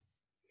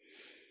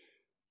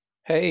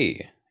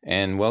Hey,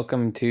 and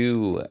welcome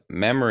to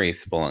Memory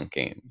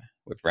Spelunking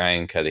with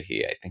Ryan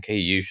Cudahy. I think I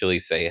usually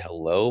say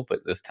hello,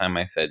 but this time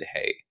I said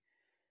hey.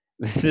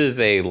 This is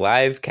a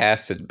live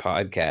casted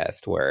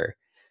podcast where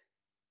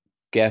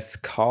guests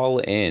call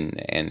in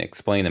and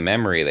explain a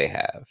memory they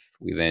have.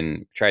 We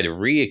then try to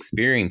re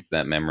experience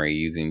that memory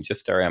using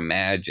just our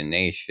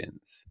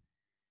imaginations.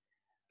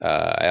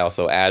 I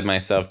also add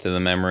myself to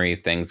the memory.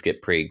 Things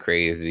get pretty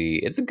crazy.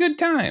 It's a good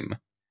time.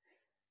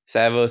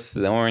 Savos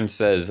the Orange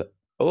says,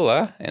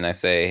 Hola, and I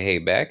say, hey,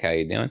 Beck, how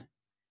you doing?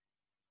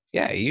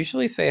 Yeah, I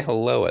usually say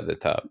hello at the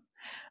top.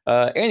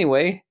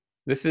 Anyway,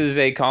 this is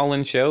a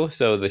call-in show,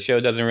 so the show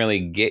doesn't really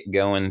get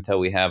going until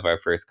we have our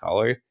first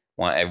caller.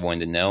 Want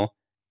everyone to know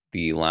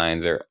the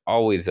lines are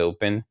always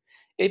open.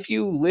 If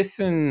you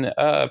listen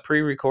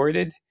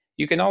pre-recorded,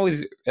 you can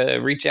always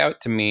reach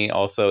out to me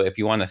also if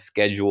you want to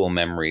schedule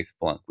Memory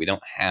Splunk. We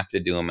don't have to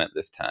do them at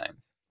this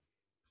times.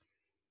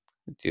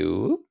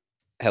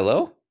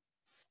 Hello?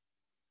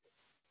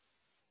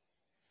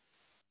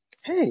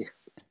 Hey.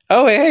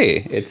 Oh,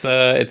 hey, it's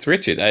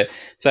Richard. I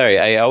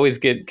always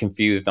get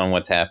confused on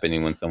what's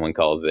happening when someone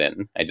calls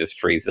in. I just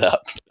freeze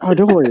up. Oh,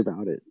 don't worry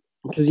about it.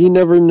 Because you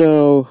never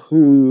know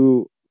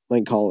who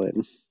might call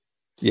in.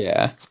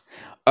 Yeah.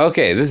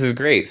 Okay, this is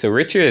great. So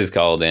Richard has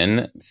called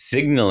in,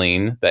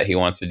 signaling that he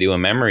wants to do a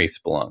memory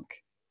splunk.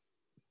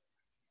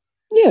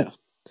 Yeah.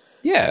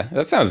 Yeah,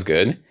 that sounds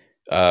good.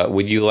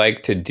 Would you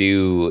like to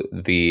do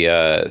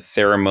the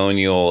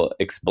ceremonial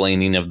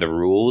explaining of the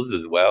rules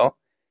as well?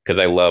 Because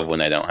I love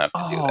when I don't have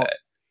to do Oh, that.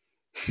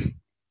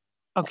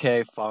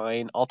 okay,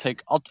 fine. I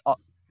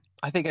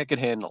think I could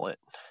handle it.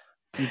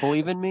 You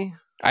believe in me?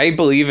 I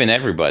believe in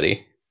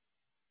everybody,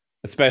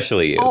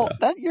 especially you, Oh,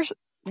 though.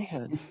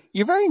 man.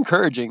 You're very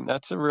encouraging.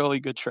 That's a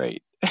really good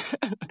trait.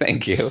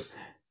 Thank you.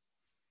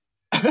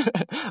 All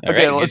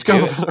Okay, right, let's get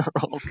go to over the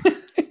rules.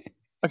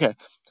 Okay,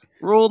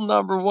 rule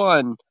number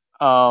 1.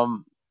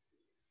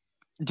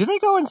 Do they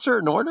go in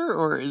certain order,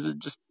 or is it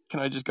just? Can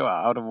I just go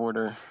out of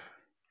order?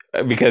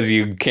 Because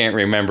you can't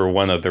remember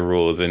one of the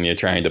rules and you're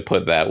trying to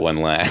put that one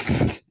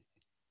last.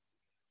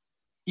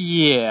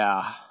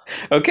 Yeah.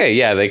 Okay,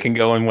 yeah, they can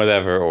go in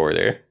whatever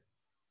order.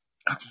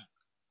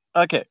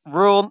 Okay,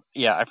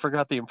 I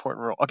forgot the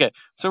important rule. Okay,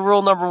 so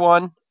rule number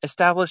 1,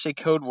 establish a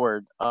code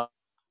word.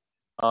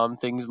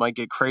 Things might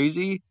get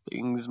crazy,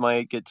 things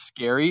might get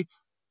scary,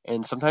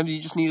 and sometimes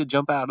you just need to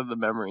jump out of the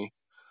memory.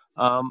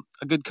 A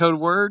good code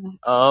word,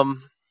 try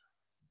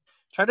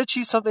to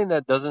choose something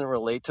that doesn't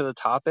relate to the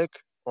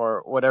topic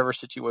or whatever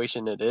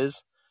situation it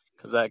is,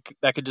 because that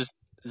could just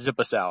zip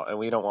us out, and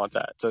we don't want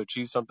that. So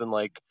choose something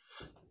like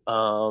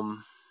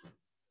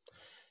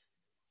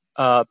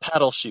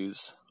paddle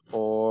shoes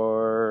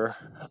or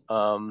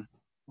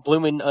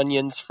bloomin'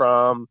 onions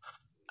from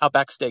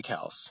Outback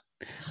Steakhouse.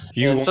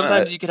 You And want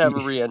sometimes you could have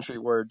a re-entry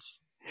words.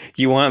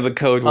 you want the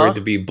code Huh? word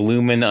to be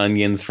bloomin'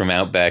 onions from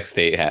Outback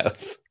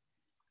Steakhouse.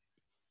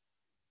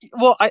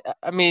 Well, I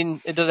mean,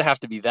 it doesn't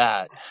have to be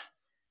that.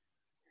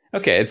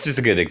 Okay, it's just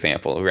a good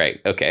example,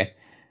 right? Okay,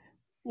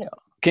 Yeah.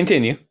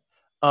 continue.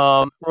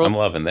 Rule I'm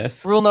loving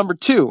this. rule number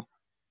 2.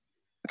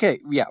 Okay,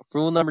 yeah,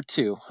 rule number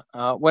 2.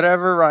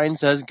 Whatever Ryan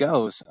says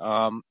goes.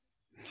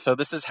 So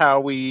this is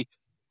how we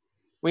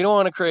don't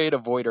want to create a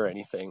void or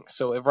anything.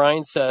 So if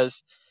Ryan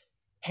says,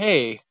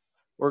 "Hey,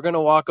 we're gonna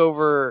walk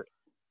in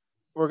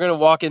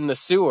the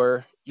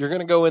sewer," you're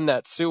gonna go in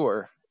that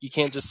sewer. You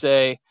can't just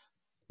say,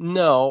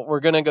 "No, we're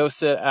gonna go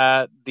sit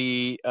at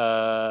the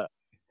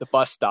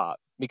bus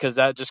stop," because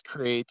that just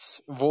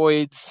creates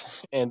voids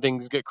and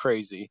things get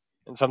crazy.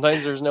 And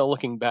sometimes there's no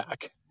looking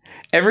back.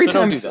 Every So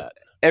don't time do that.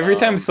 every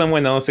time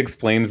someone else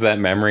explains that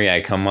memory, I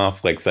come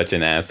off like such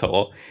an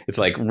asshole. It's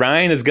like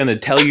Ryan is going to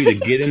tell you to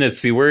get in a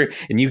sewer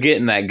and you get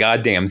in that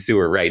goddamn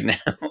sewer right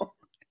now.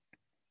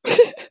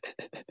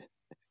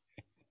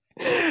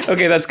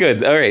 Okay, that's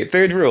good. All right,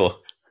 third rule.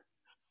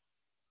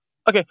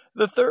 Okay,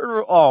 the third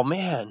rule. Oh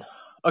man.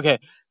 Okay,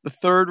 the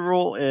third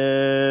rule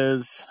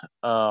is.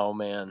 Oh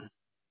man.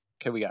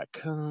 Okay, we got.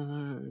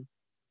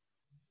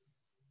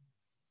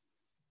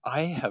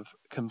 I have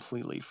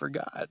completely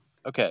forgot.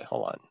 Okay,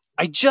 hold on.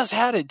 I just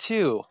had it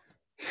too.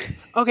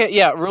 Okay,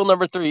 yeah. Rule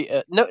number 3: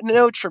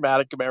 no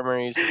traumatic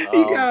memories.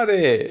 You got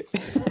it.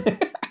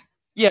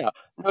 Yeah,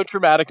 no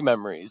traumatic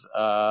memories.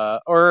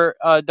 Or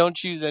don't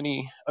choose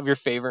any of your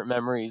favorite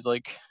memories,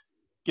 like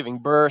giving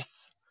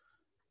birth,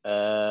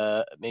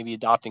 maybe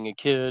adopting a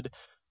kid,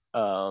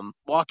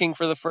 walking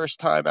for the first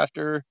time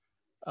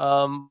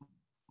um,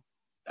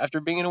 after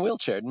being in a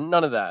wheelchair.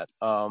 None of that.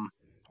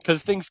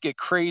 Because things get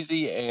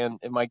crazy and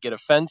it might get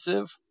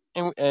offensive,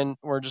 and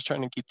we're just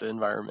trying to keep the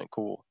environment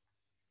cool.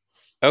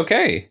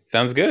 Okay,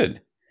 sounds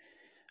good.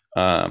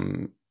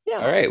 Um, all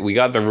Yeah. right, we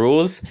got the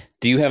rules.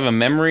 Do you have a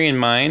memory in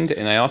mind?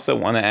 And I also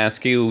want to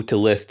ask you to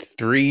list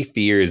 3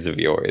 fears of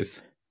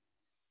yours.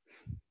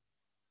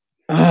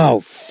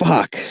 Oh,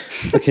 fuck.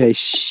 Okay,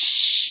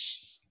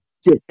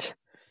 shit.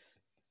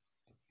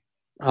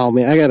 Oh,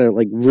 man, I gotta,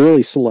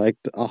 really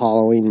select a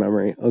Halloween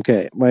memory.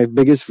 Okay, my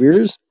biggest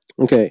fears?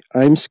 Okay,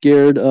 I'm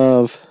terrified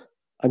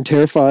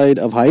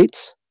of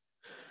heights.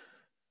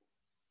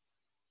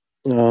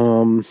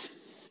 Um,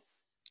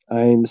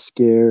 I'm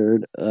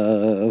scared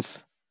of.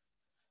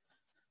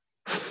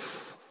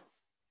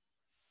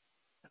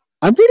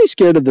 I'm pretty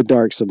scared of the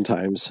dark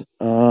sometimes.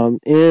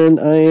 And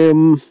I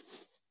am.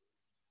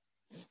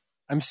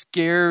 I'm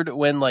scared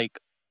when like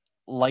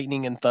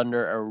lightning and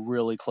thunder are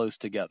really close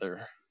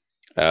together.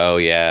 Oh,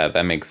 yeah,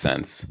 that makes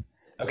sense.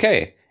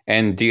 Okay.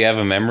 And do you have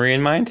a memory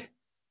in mind?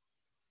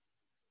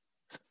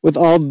 With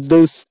all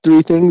those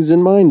three things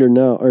in mind, or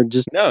no, or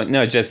just. No,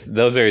 no, just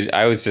those are,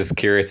 I was just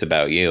curious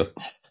about you.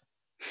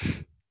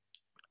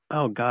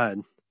 Oh God.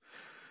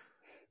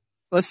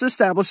 Let's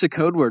establish a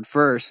code word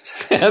first.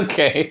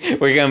 Okay,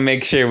 we're gonna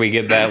make sure we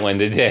get that one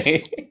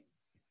today.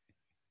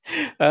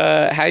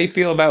 How do you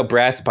feel about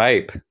brass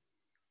pipe?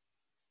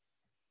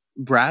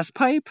 Brass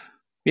pipe?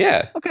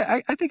 Yeah, Okay,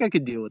 I think I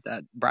could deal with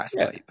that. Brass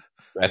yeah, pipe.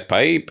 brass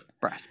pipe.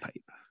 Brass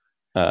pipe.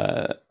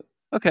 Uh,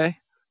 Okay.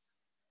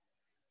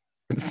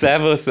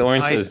 Savos the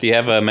Orange I says, "Do you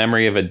have a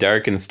memory of a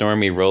dark and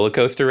stormy roller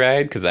coaster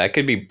ride? Because that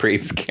could be pretty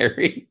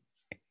scary."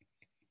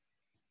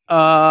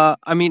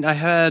 I mean I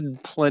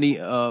had plenty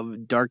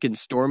of dark and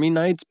stormy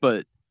nights,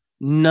 but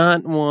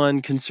not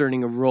one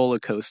concerning a roller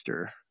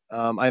coaster.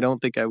 I don't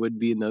think I would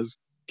be in those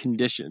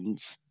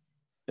conditions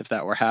if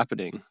that were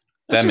happening.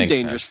 That's That just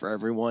makes dangerous sense. for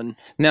everyone.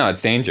 No,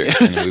 it's Yeah. dangerous,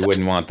 and we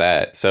wouldn't want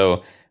that.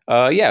 So,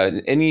 yeah,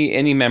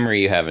 any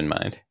memory you have in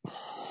mind?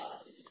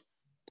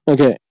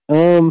 Okay.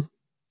 I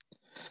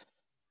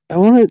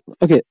want to.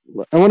 Okay,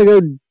 I want to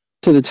go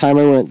to the time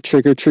I went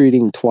trick or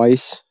treating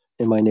twice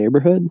in my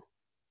neighborhood.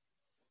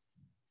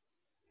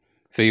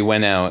 So you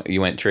went out, you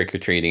went trick or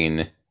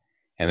treating,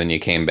 and then you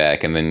came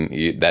back, and then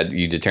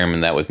you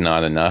determined that was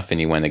not enough,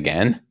 and you went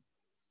again.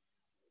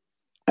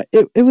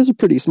 It was a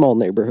pretty small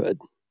neighborhood.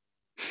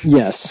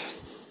 Yes.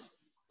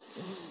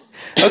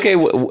 Okay,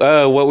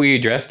 what were you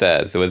dressed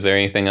as? Was there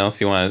anything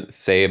else you want to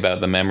say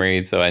about the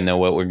memory so I know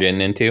what we're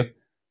getting into?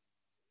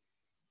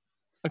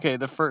 Okay,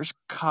 the first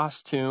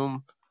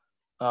costume.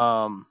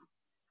 Um,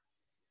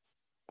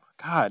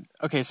 God.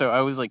 Okay, so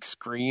I was like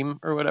Scream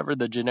or whatever,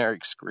 the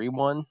generic Scream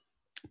one,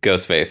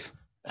 Ghostface.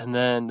 and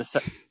then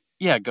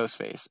yeah,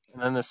 Ghostface.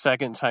 And then the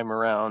second time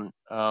around,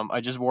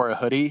 I just wore a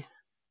hoodie,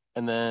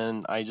 and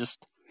then I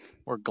just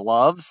wore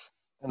gloves,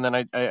 and then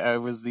I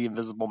was the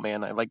Invisible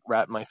Man. I like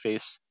wrapped my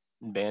face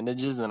in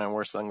bandages, and then I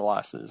wore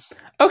sunglasses.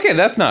 Okay,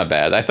 that's not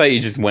bad. I thought you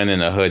just went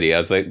in a hoodie. I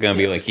was like gonna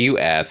be Yeah. like, you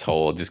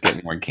asshole, just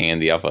getting more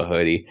candy off a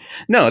hoodie.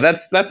 No,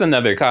 that's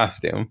another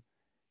costume.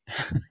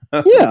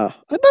 Yeah,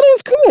 I thought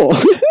it was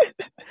cool.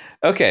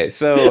 Okay,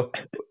 so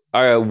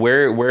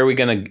where are we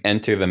gonna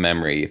enter the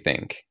memory, you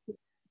think?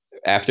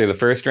 After the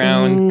first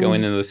round,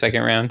 going um, into the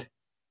second round?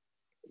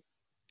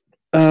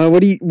 what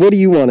do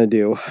you want to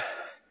do?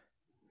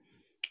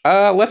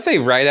 Let's say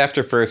right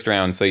after first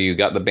round, so you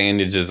got the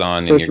bandages on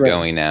and First you're round.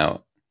 going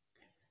out.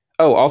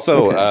 Oh,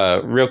 also,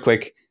 Okay. real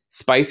quick,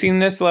 spicing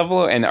this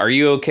level, and are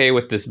you okay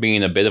with this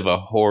being a bit of a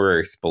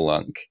horror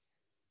spelunk?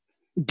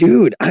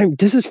 Dude,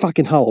 this is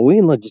fucking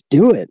Halloween. Let's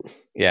do it.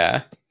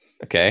 Yeah.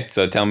 Okay,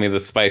 so tell me the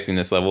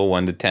spiciness level,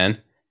 1 to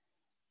 10.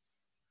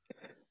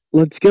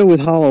 Let's go with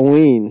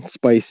Halloween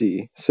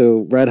spicy.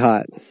 So red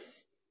hot.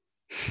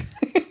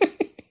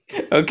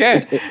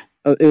 Okay.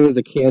 It was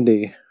a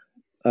candy.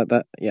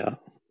 That yeah.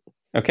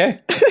 Okay.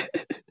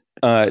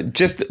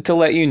 Just to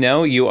let you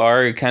know, you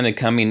are kind of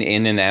coming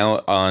in and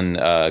out on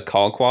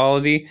call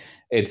quality.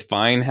 It's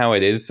fine how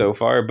it is so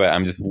far, but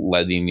I'm just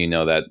letting you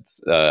know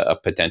that's a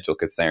potential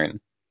concern.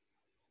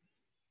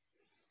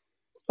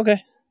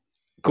 Okay.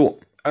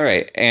 Cool. All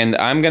right. And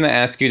I'm going to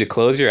ask you to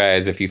close your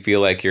eyes if you feel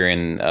like you're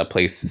in a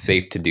place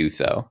safe to do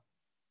so.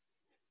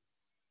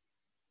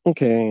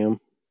 Okay, I am.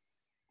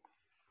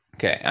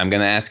 Okay. I'm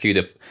going to ask you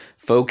to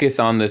focus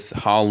on this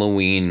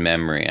Halloween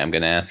memory. I'm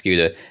going to ask you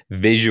to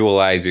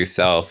visualize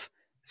yourself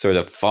sort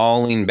of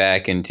falling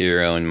back into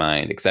your own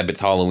mind, except it's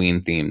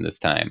Halloween themed this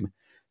time.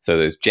 So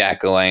there's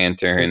jack o'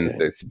 lanterns, Okay.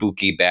 there's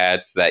spooky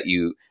bats that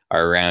you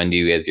are around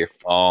you as you're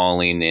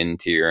falling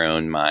into your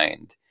own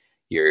mind.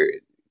 You're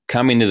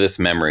coming to this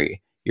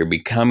memory. You're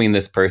becoming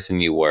this person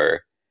you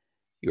were.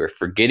 You are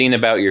forgetting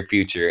about your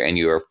future and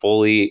you are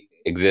fully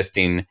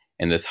existing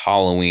in this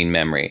Halloween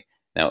memory.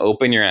 Now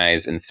open your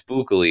eyes and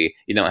spookily,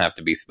 you don't have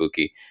to be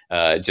spooky,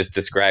 just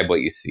describe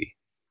what you see.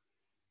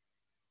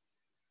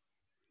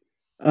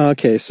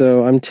 Okay,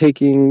 so I'm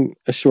taking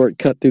a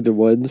shortcut through the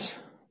woods,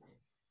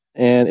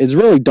 and it's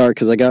really dark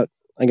because I got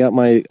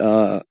my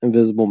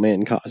Invisible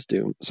Man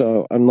costume.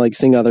 So I'm like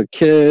seeing other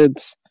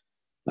kids.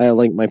 I have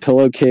like my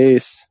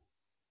pillowcase,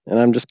 and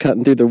I'm just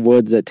cutting through the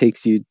woods that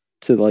takes you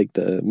to like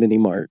the mini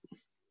mart.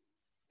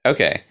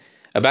 Okay.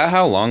 About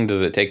how long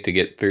does it take to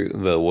get through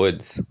the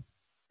woods?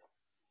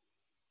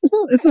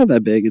 It's not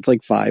that big. It's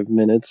like 5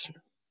 minutes.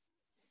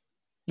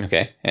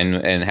 Okay.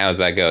 And how's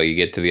that go? You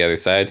get to the other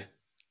side?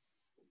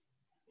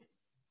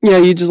 Yeah,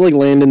 you just like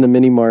land in the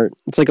mini mart.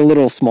 It's like a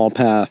little small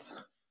path.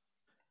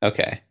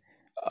 Okay.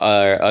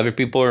 Are other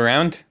people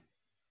around?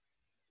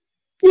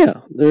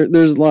 Yeah,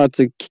 there's lots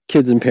of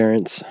kids and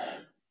parents.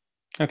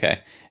 Okay.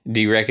 Do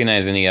you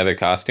recognize any other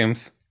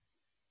costumes?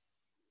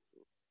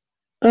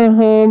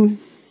 Um,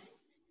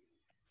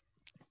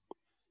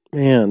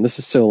 Man, this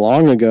is so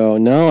long ago.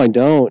 No, I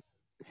don't.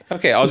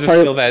 Okay, I'll It's just hard.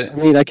 fill that. I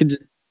mean, I could.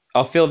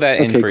 I'll fill that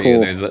in Okay, for you.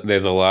 cool.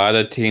 There's a lot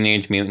of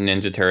Teenage Mutant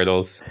Ninja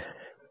Turtles.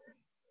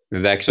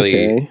 There's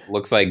actually Okay.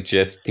 looks like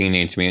just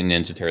Teenage Mutant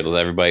Ninja Turtles.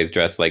 Everybody's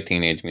dressed like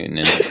Teenage Mutant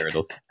Ninja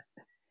Turtles.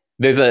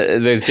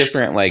 There's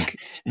different like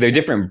there are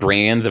different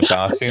brands of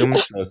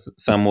costumes. So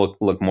some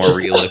look more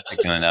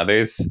realistic than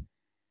others.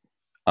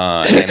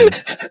 And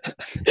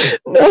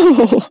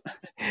No.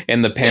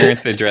 and the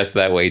parents are dressed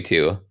that way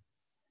too.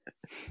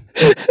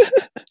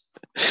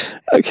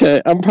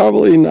 Okay, I'm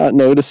probably not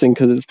noticing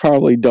because it's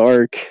probably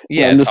dark.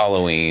 And Yeah, I'm it's just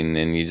Halloween,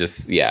 and you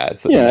just yeah,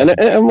 that's and about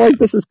I'm like, time.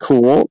 this is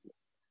cool.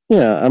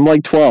 Yeah, I'm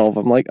like 12.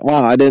 I'm like,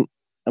 wow, I didn't.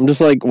 I'm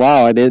just like,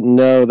 wow, I didn't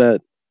know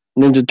that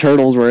Ninja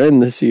Turtles were in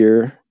this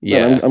year.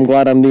 But Yeah, I'm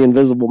glad I'm the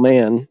Invisible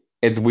Man.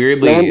 it's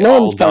No one, weirdly no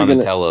one's all probably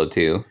gonna. Donatello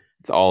too.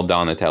 It's all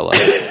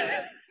Donatello.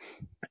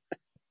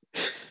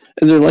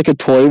 Is there like a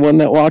toy one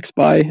that walks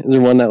by? Is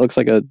there one that looks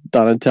like a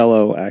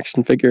Donatello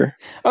action figure?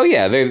 Oh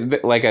yeah,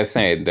 there's like I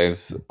said,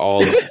 there's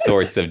all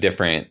sorts of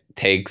different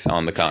takes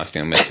on the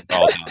costume. It's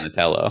all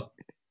Donatello.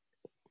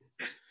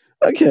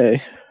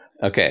 Okay,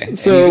 Okay, and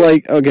so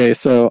like, okay,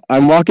 so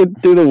I'm walking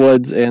through the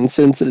woods, and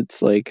since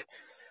it's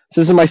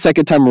my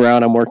second time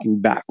around, I'm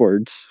working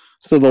backwards.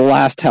 So the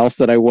last house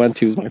that I went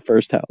to is my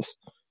first house.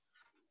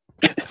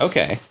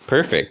 okay,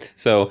 perfect.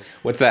 So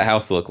what's that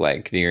house look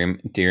like? Do you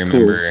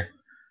Cool. remember?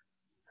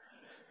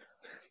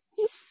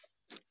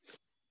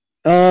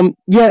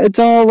 Yeah, it's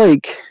all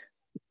like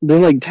they're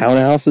like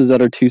townhouses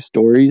that are 2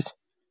 stories,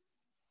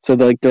 so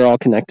they're all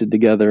connected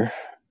together.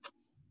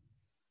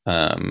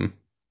 Um,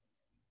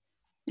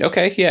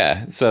 okay,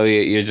 yeah. So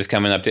you're just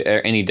coming up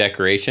to any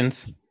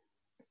decorations?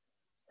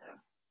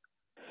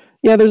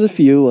 Yeah, there's a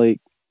few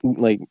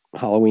like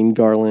Halloween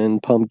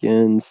garland,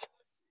 pumpkins.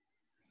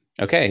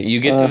 Okay, you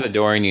get to Uh, the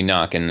door and you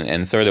knock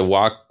and sort of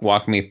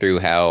walk me through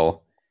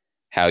how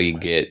you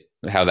get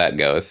how that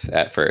goes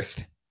at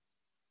first.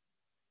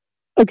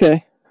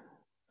 okay.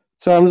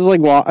 So I'm just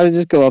like, well, I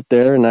just go up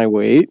there and I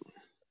wait,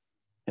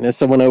 and if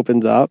someone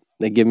opens up,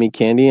 they give me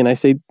candy, and I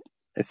say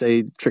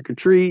trick or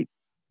treat,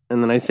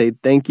 and then I say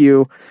thank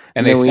you,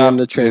 And and then we end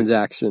the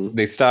transaction.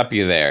 they stop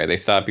you there. They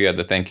stop you at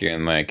the thank you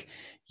and like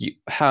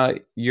how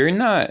you're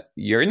not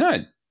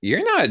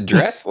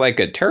dressed like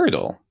a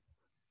turtle.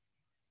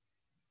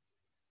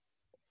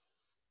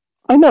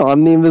 I know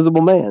I'm the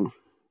Invisible Man.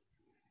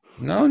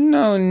 No,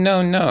 no,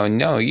 no, no,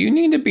 no. You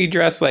need to be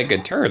dressed like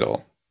a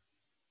turtle.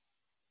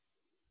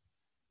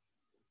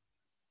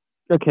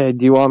 Okay,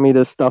 do you want me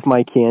to stuff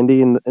my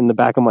candy in the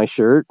back of my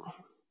shirt?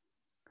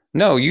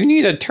 No, you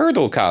need a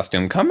turtle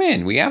costume. Come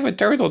in. We have a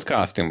turtle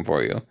costume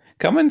for you.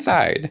 Come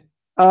inside.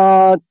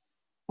 Uh,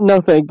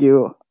 no, thank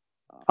you.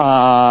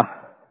 Uh,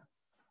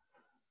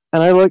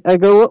 and I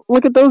go,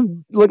 look at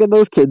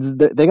those kids.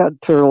 They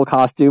got turtle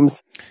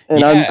costumes,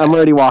 and I'm Yeah,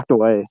 already walked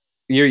away.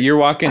 you're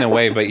walking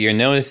away, but you're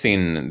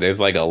noticing there's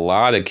like a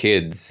lot of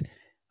kids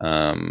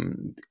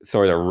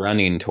sort of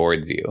running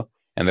towards you,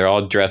 and they're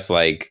all dressed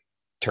like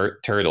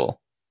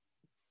turtle.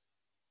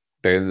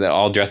 They're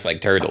all dressed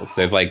like turtles.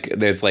 There's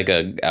like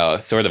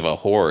a sort of a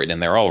horde,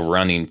 and they're all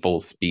running full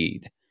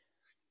speed.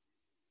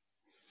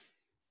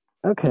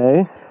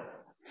 Okay,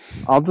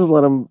 I'll just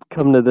let them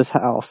come to this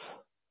house.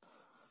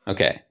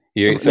 Okay,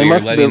 They you're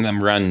must have letting been.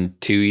 them run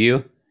to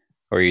you,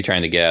 or are you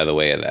trying to get out of the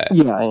way of that?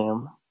 Yeah, I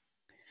am.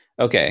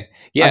 Okay,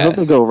 I hope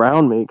they yes, go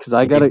around me because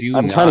I they gotta. do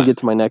I'm trying to not. get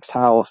to my next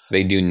house.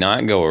 They do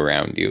not go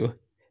around you.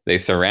 They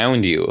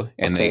surround you,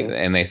 Okay,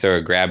 and they sort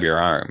of grab your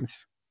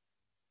arms.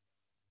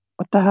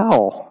 what the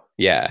hell?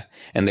 Yeah,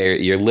 and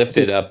you're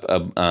lifted Okay, up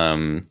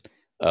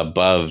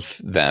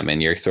above them,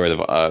 and you're sort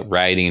of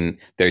riding.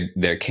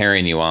 They're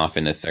carrying you off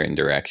in a certain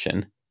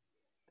direction.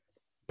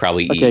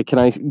 Probably okay. eat. Can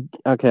I?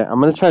 Okay, I'm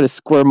gonna try to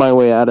square my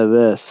way out of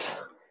this.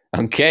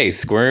 Okay,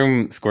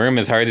 squirm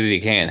as hard as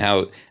you can.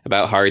 How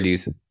hard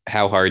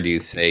do you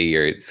say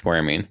you're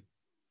squirming?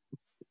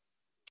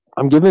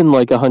 I'm giving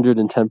like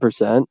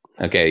 110%.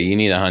 Okay, you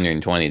need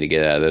 120 to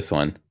get out of this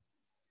one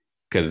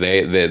because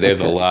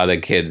there's a Okay. lot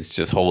of kids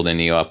just holding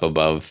you up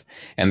above,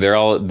 and they're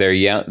all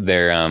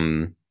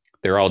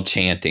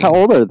How chanting.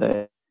 old are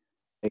they?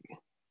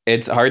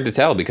 It's hard to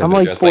tell because I'm they're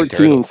like dressed like 14,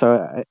 turtles.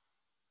 so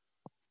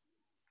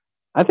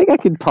I think I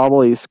could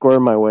probably square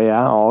my way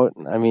out.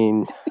 I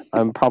mean,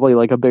 I'm probably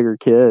like a bigger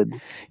kid.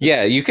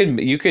 Yeah, you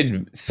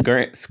could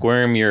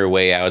squirm your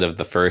way out of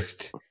the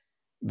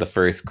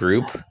first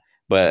group,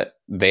 but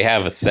they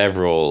have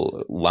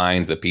several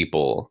lines of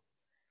people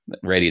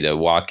ready to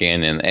walk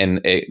in,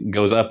 and it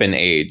goes up in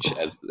age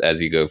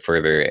as you go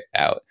further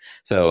out.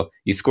 So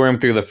you squirm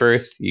through the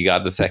first, you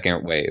got the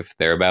second wave.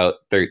 They're about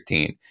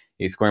 13.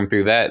 You squirm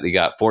through that, you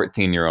got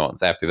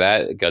 14-year-olds. After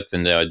that, it gets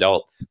into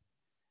adults.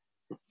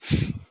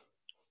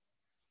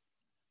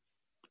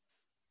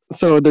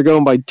 So they're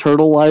going by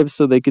turtle lives,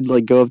 so they could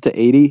like go up to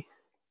 80.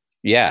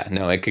 Yeah,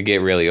 no, it could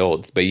get really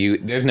old, but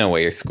there's no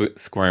way you're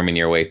squirming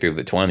your way through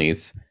the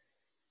 20s.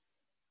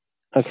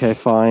 Okay,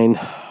 fine.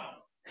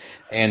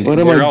 And What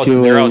am I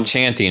they're all doing?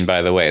 chanting,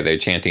 by the way. They're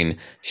chanting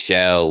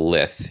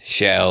shellless,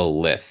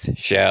 shellless,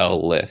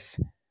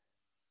 shellless.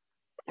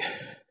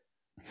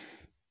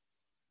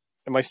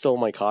 Am I still in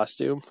my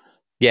costume?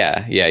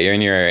 Yeah, yeah, you're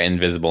in your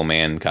Invisible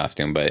Man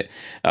costume, but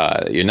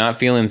you're not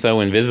feeling so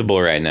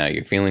invisible right now.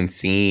 You're feeling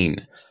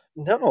seen.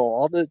 No,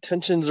 all the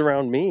tension's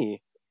around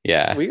me.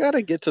 Yeah. We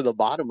gotta get to the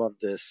bottom of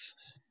this.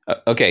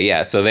 Okay,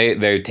 yeah. So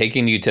they're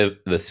taking you to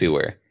the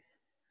sewer.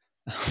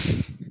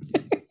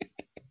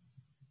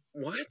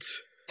 What?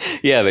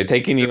 Yeah, they're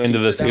taking Is there you into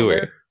the pizza down sewer.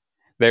 there?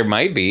 There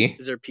might be.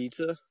 Is there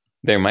pizza?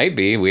 There might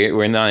be.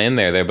 We're not in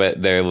there.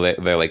 But they're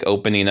like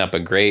opening up a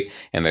grate,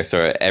 and they're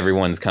sort of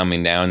everyone's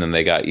coming down, and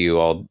they got you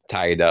all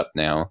tied up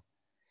now.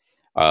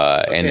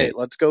 And Okay,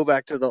 let's go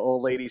back to the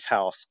old lady's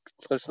house.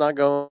 Let's not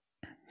go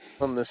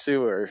in the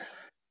sewer.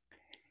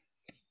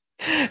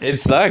 it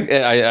sucks.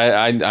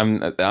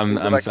 Can we go I'm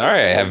back to the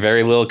sorry. I have home?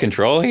 very little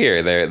control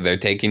here. They're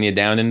taking you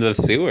down into the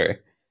sewer.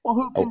 Well,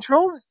 who Oh,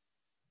 controls?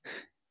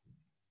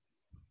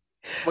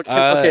 What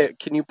can? uh, Okay,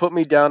 can you put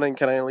me down and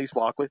can I at least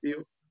walk with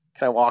you?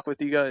 Can I walk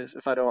with you guys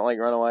if I don't like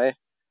run away?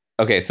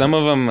 okay. Some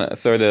of them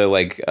sort of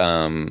like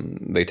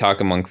they talk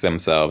amongst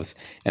themselves,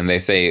 and they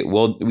say,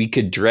 "Well, we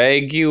could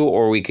drag you,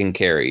 or we can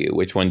carry you.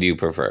 Which one do you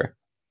prefer?"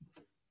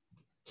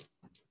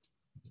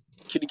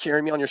 Can you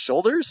carry me on your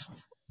shoulders?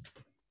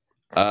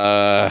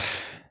 Uh,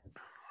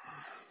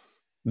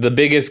 the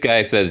biggest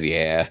guy says,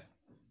 "Yeah."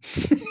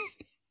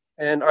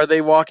 And are they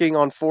walking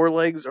on four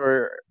legs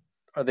or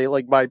are they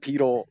like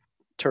bipedal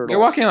They're turtles?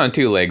 walking on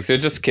two legs. They're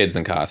just kids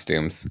in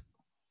costumes.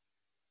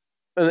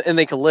 And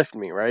they can lift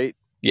me, right?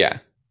 Yeah.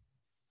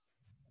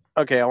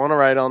 Okay, I want to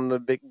ride on the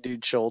big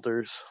dude's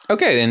shoulders.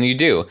 Okay, then you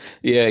do.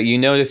 Yeah, you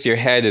notice your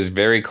head is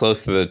very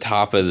close to the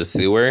top of the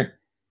sewer.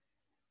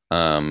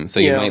 So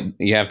Yeah,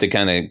 you have to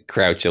kind of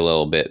crouch a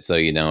little bit so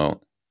you don't.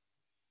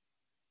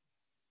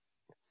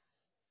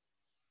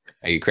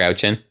 Are you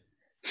crouching?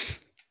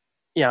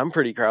 yeah, I'm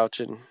pretty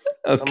crouching.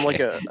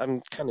 Okay.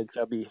 I'm kind of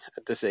chubby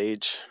at this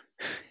age,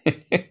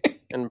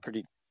 and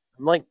pretty.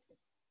 I'm like,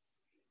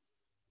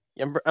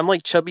 I'm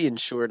like chubby and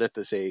short at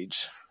this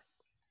age.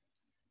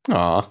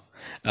 Aw.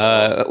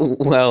 So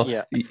Well,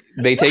 yeah.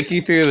 they take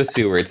you through the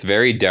sewer. It's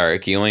very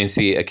dark. You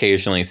only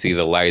occasionally see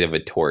the light of a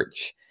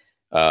torch.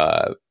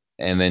 Uh,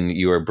 and then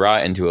you are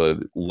brought into a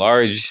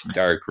large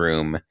dark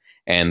room,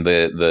 and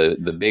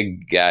the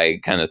big guy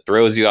kind of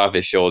throws you off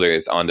his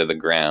shoulders onto the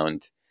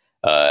ground,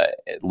 uh,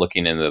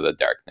 looking into the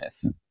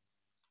darkness.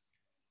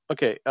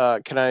 Okay.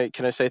 Can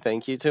I say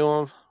thank you to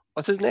him?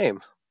 What's his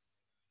name?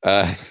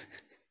 Uh,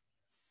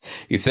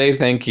 you say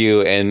thank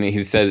you, and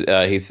he says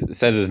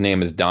his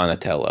name is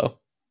Donatello.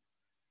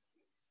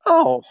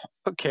 Oh,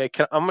 okay.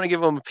 I'm gonna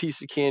give him a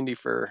piece of candy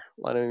for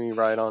letting me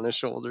ride on his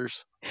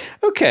shoulders.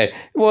 Okay,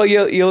 well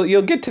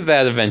you'll get to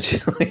that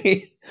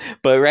eventually,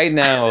 but right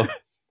now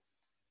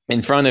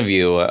in front of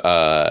you,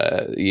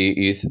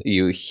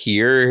 you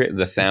hear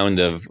the sound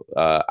of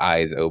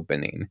eyes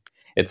opening.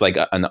 It's like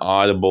an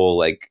audible,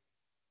 like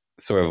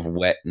sort of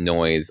wet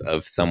noise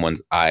of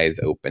someone's eyes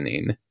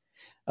opening.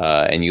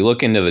 And you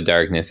look into the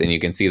darkness, and you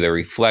can see the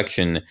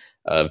reflection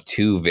of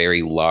two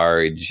very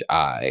large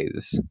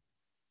eyes.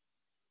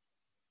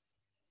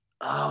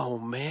 Oh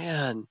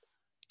man,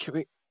 can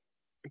we,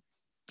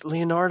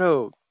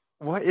 Leonardo?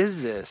 What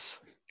is this?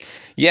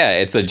 Yeah,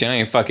 it's a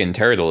giant fucking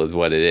turtle, is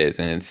what it is,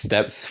 and it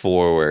steps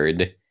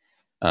forward.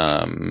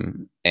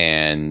 And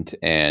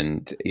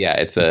yeah,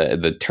 it's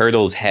the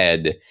turtle's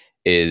head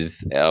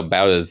is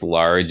about as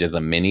large as a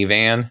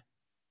minivan,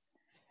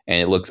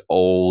 and it looks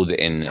old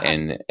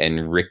God,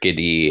 and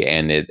rickety,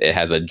 and it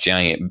has a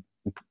giant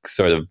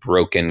sort of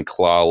broken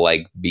claw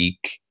like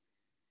beak,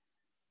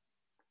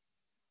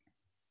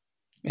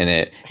 and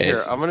here,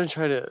 it's I'm gonna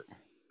try to.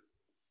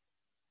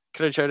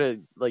 Could I try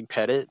to like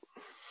pet it?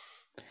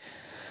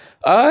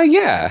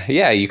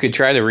 yeah, you could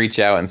try to reach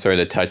out and sort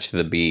of touch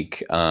the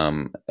beak,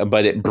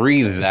 but it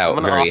breathes Okay, I'm out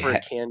gonna very offer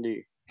it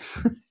candy.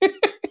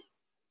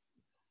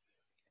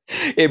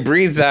 it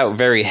breathes out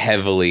very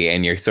heavily,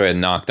 and you're sort of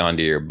knocked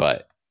onto your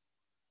butt.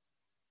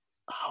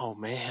 Oh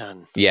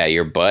man, Yeah,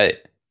 your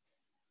butt.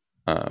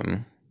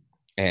 Um,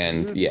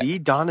 and dude, yeah, the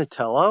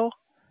Donatello.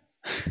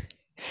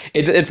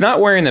 it's not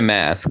wearing a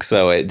mask,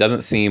 so it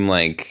doesn't seem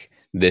like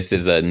this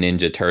is a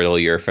Ninja Turtle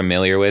you're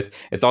familiar with.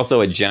 It's also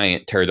a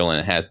giant turtle, and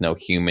it has no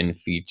human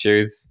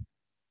features.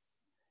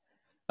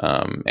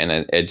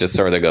 And it just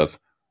sort of goes,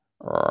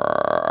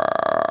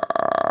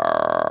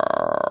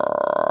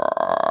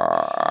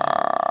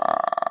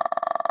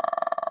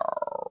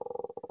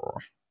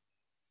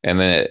 and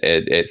then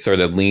it sort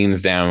of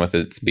leans down with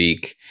its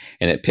beak,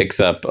 and it picks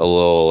up a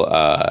little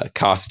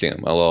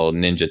costume, a little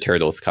Ninja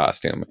Turtles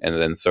costume, and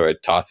then sort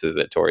of tosses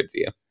it towards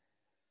you.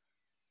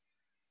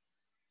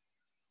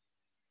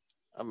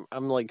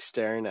 I'm like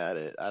staring at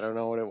it. I don't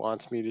know what it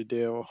wants me to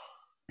do.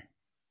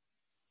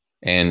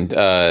 And Does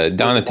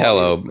it want me to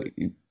Donatello, put?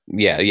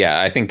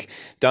 yeah, I think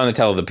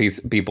Donatello,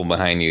 the people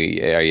behind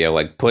you, are you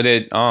like, put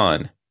it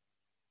on?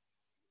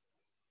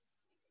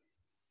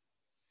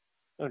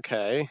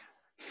 Okay.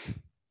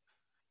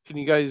 Can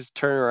you guys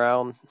turn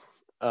around?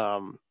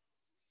 Um,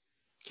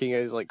 Can you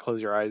guys like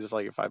close your eyes if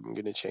I'm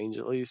gonna change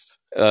at least?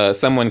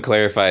 Someone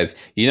clarifies,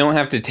 you don't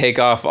have to take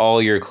off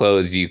all your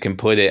clothes. You can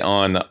put it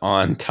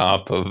on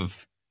top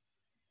of.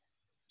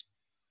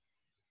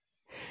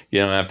 You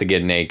don't have to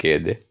get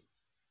naked.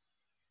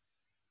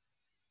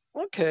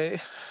 Okay,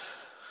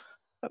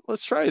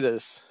 let's try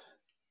this.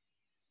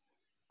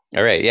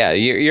 All right, yeah,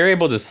 you're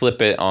able to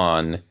slip it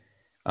um,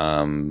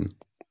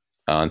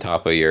 on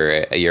top of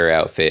your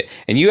outfit,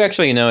 and you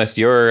actually noticed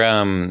you're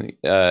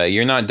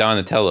not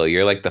Donatello.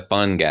 You're like the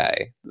fun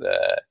guy.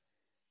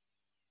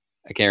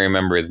 I can't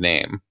remember his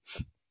name.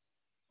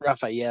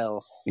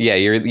 Raphael.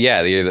 You're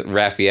the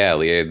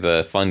Raphael. You're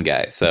the fun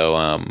guy. So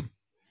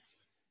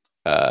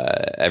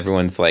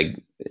everyone's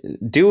like,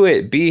 do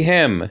it, be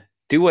him,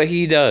 do what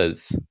he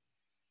does.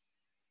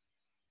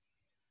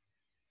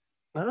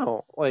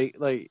 Oh,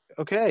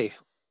 okay.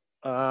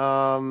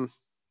 Um,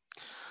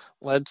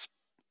 let's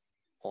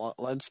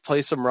let's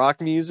play some rock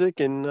music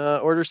and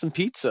order some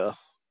pizza.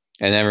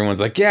 And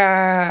everyone's like,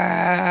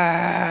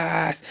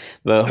 yes.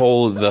 The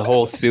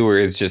whole sewer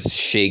is just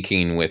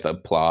shaking with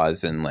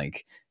applause and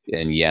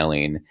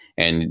yelling.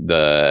 And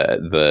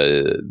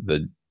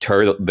the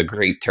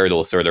great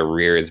turtle sort of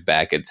rears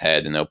back its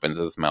head and opens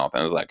its mouth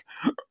and is like,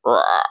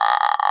 "Rah."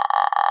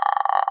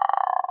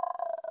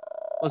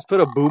 Let's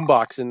put a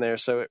boombox in there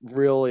so it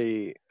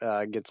really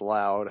gets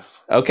loud.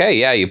 Okay,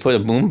 yeah, you put a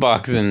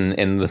boombox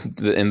in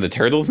the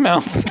turtle's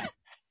mouth.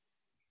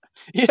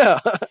 Yeah.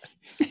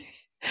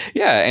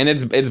 Yeah, and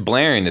it's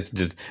blaring. It's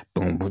just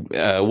boom. Boom.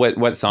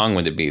 What song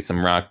would it be?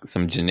 Some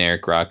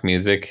generic rock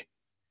music.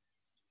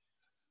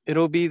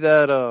 It'll be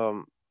that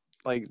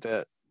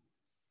that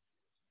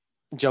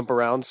jump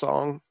around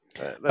song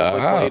that's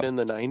like Oh, played in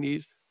the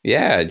 90s.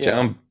 yeah, Yeah.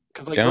 jump,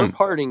 Cuz like we're jump.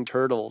 partying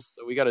turtles,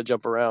 so we got to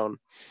jump around.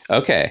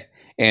 Okay,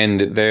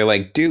 and they're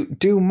like,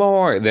 do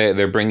more.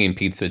 They're bringing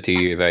pizza to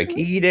you. They're like,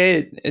 eat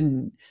it,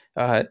 and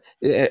uh,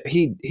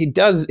 he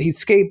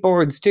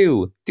skateboards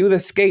too. Do the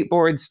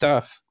skateboard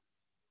stuff.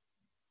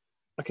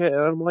 Okay, and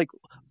I'm like,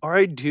 "All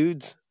right,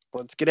 dudes,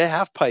 let's get a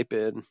half pipe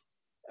in."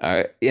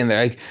 And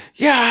they're like,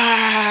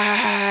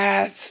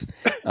 yes.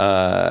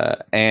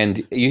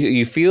 And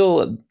you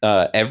feel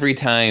every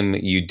time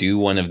you do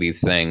one of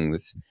these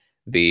things,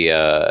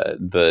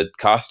 the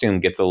costume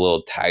gets a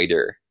little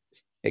tighter.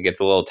 It gets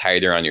a little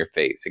tighter on your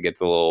face. It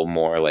gets a little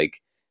more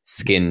like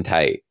skin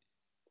tight.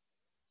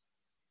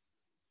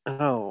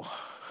 Oh.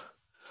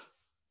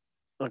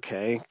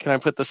 Okay. Can I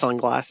put the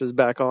sunglasses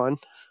back on?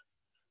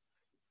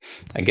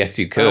 I guess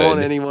you I don't want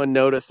could. anyone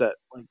notice that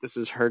like this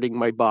is hurting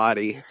my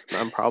body.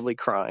 I'm probably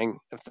crying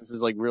if this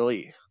is like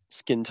really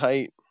skin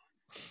tight.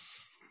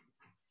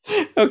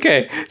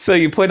 Okay, so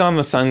you put on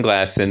the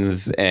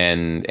sunglasses,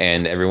 and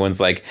everyone's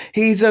like,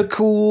 "He's a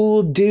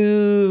cool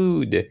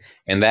dude,"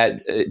 and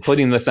that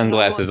putting the And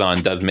I'm like, sunglasses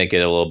on does make it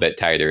a little bit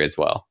tighter as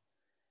well.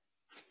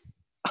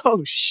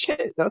 oh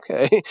shit.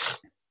 Okay.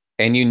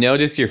 And you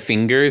notice your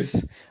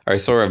fingers are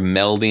sort of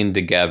melding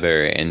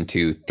together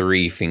into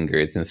three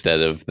fingers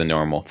instead of the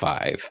normal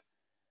five.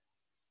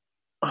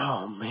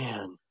 Oh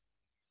man.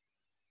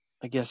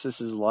 I guess this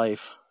is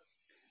life.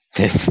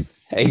 I Should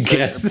I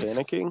guess. start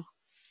panicking?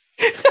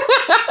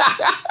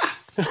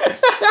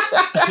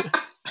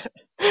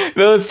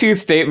 Those two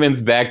statements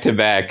back to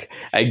back.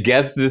 I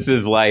guess this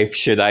is life.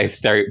 Should I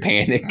start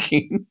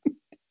panicking?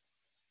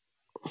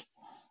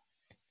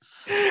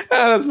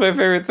 That's my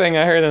favorite thing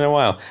I heard in a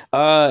while.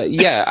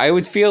 Yeah, I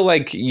would feel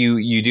like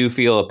you do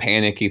feel a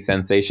panicky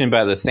sensation,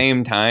 but at the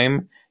same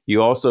time,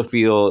 you also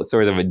feel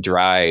sort of a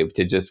drive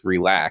to just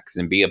relax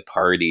and be a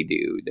party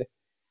dude.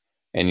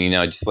 And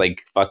just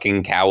like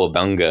fucking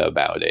cowabunga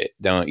about it.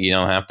 You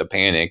don't have to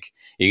panic.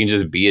 You can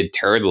just be a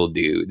turtle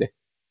dude.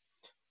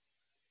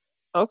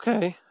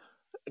 Okay.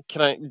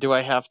 Do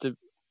I have to,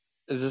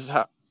 is this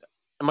how,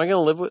 am I going to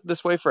live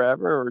this way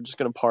forever or just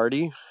going to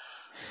party?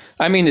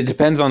 I mean, it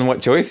depends on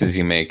what choices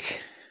you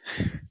make.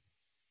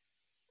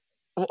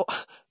 Well,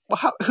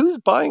 who's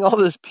buying all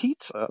this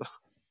pizza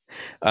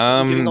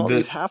and getting all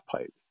these The half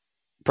pipes?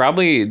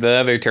 probably the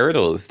other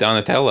turtles,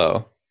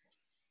 Donatello.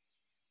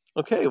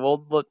 Okay,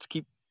 well, let's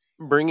keep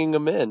bringing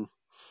them in.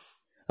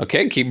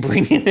 Okay, keep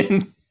bringing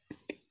in.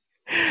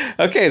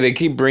 Okay, they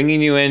keep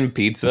bringing you in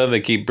pizza. They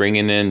keep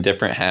bringing in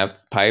different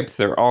half pipes.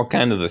 They're all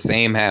kind of the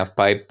same half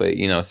pipe, but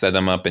set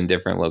them up in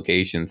different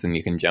locations, and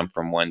you can jump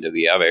from one to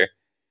the other.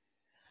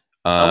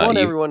 I want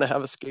You everyone to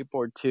have a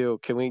skateboard too.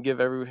 Can we give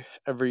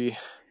every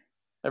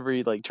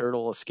like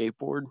turtle a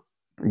skateboard?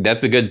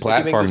 That's a good We can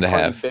make this platform to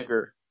party have.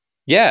 bigger.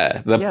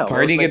 Yeah, the Yeah, well, let's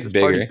party make gets this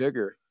party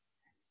bigger.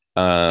 bigger.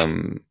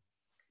 Um,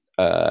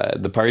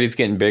 the party's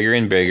getting bigger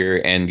and bigger,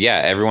 and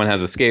yeah, everyone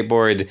has a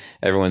skateboard.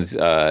 Everyone's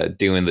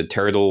doing the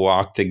turtle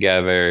walk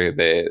together.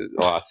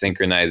 The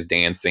synchronized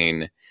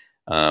dancing.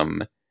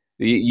 Um,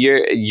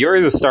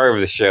 you're the star of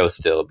the show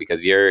still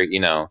because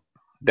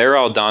they're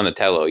all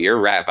Donatello. You're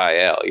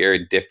Raphael. You're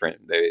different.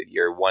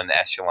 You're one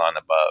echelon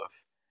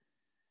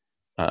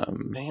above.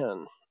 Um,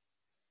 Man,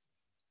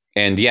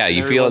 and yeah, and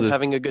you feel everyone's this.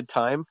 having a good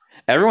time.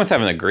 Everyone's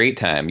having a great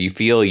time. You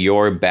feel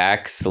your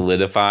back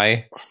solidify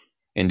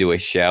into a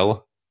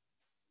shell.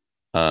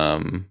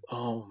 Um,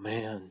 Oh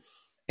man.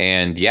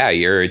 and yeah,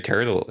 you're a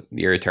turtle.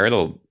 You're a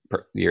turtle.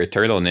 You're a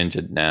turtle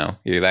ninja now.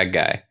 You're that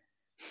guy.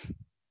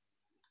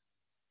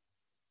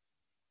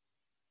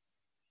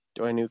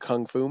 Do I know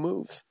kung fu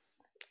moves?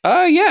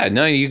 Yeah,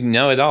 no, you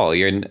know it all.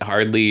 You're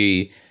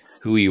hardly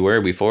who you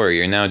were before.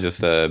 You're now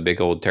just a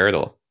big old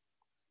turtle.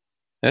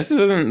 This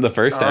isn't the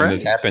first All time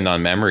this right. happened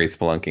on Memory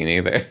Spelunking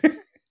either.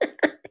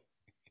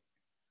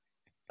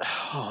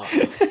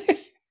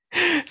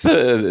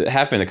 So it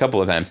happened a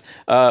couple of times.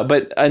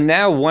 But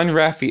now one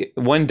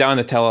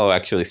Donatello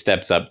actually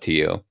steps up to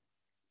you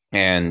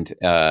and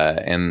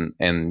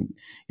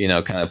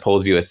kind of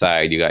pulls you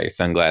aside. You got your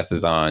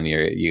sunglasses on.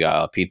 You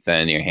got a pizza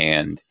in your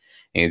hand,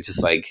 and it's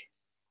just like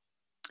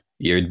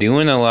you're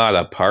doing a lot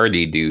of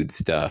party dude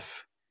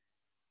stuff,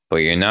 but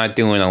you're not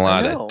doing a I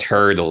lot of know.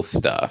 turtle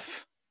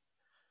stuff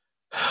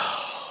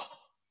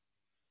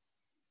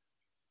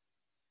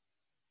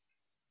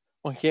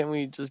Why can't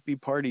we just be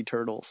party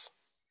turtles?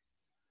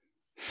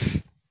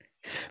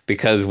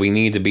 because we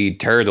need to be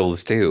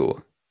turtles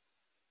too.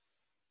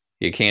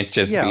 You can't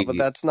just Yeah, but be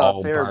that's not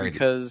all fair party.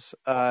 because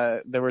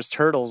there was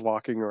turtles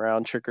walking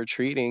around trick or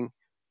treating.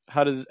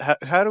 How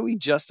do we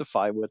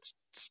justify what's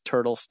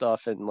turtle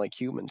stuff and like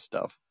human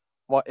stuff?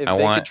 What I if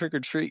they could want trick or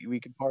treat, we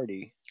could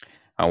party.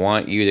 I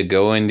want you to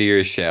go into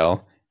your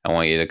shell. I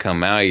want you to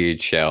come out of your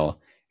shell,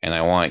 and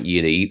I want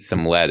you to eat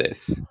some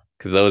lettuce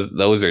because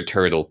those are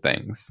turtle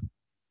things.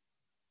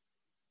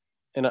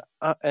 And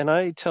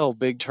I tell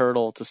Big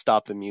Turtle to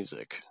stop the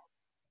music.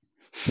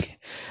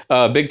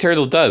 Big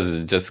Turtle does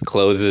it just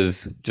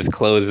closes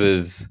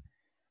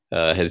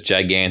his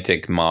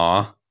gigantic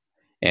maw,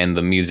 and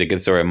the music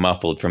is sort of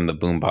muffled from the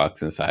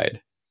boombox inside.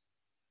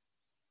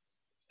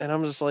 And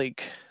I'm just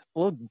like,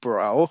 look,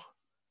 bro,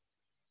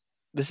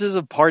 this is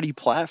a party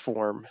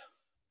platform.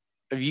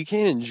 If you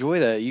can't enjoy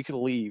that, you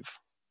can leave.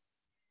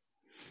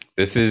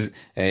 This is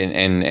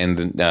and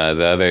the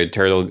other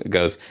turtle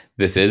goes.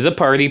 This is a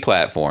party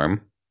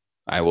platform.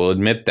 I will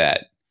admit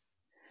that,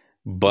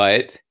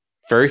 but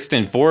first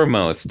and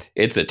foremost,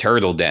 it's a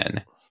turtle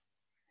den.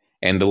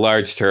 And the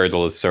large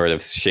turtle is sort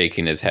of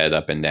shaking his head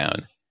up and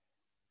down.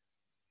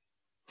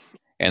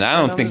 And I And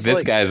don't I'm think just this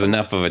like, guy's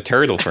enough of a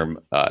turtle for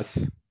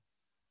us.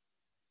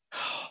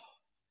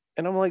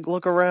 and I'm like,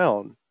 look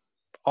around.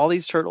 All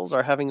these turtles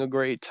are having a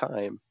great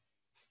time.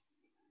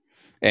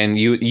 And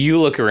you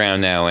look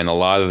around now, and a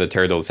lot of the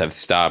turtles have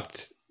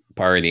stopped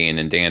partying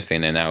and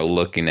dancing, and now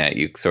looking at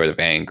you, sort of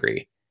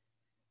angry.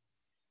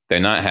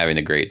 They're not having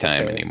a great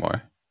time Okay,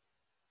 anymore.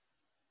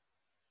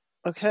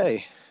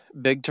 okay,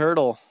 Big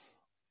Turtle,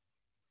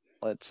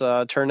 let's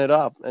turn it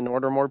up and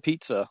order more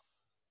pizza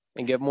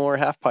and get more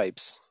half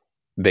pipes.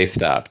 They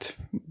stopped.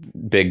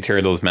 Big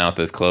Turtle's mouth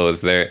is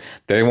closed. They're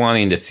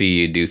wanting to see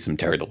you do some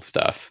turtle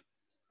stuff.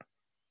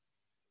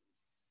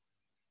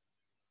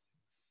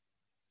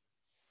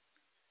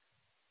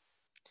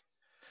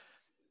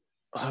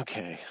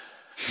 Okay.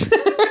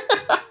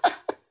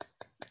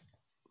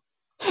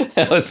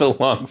 That was a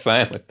long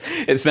silence.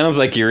 It sounds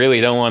like you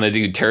really don't want to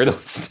do turtle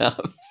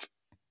stuff.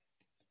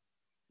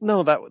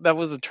 No, that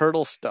was a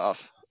turtle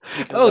stuff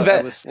because Oh, I that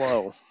was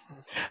slow.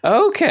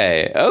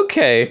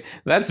 okay.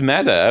 That's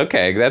meta.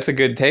 Okay, that's a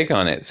good take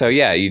on it. So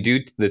yeah, you do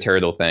the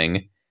turtle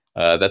thing.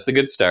 That's a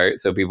good start.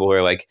 So people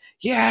were like,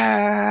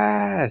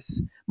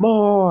 "Yes,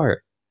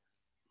 more."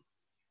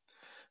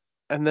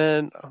 And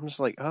then I'm just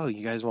like, oh,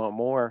 you guys want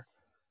more?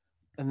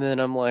 And then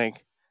I'm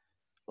like,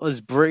 let's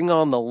bring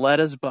on the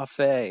lettuce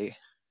buffet.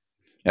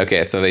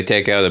 Okay, so they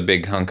take out a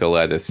big hunk of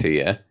lettuce to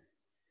you,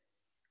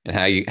 and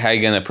how you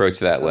gonna approach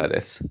that I'm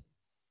lettuce?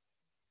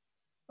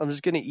 I'm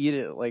just gonna eat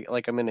it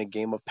like I'm in a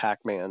game of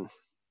Pac-Man.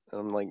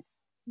 And I'm like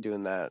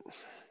doing that.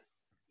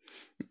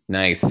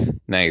 Nice.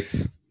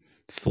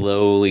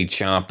 Slowly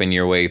chomping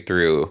your way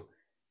through.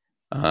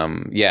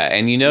 Yeah,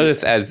 and you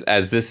notice Yeah. as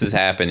this is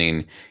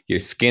happening, your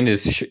skin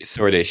is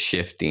sort of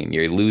shifting.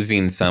 You're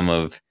losing some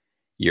of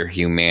your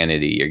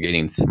humanity. You're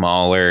getting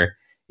smaller.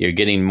 You're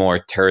getting more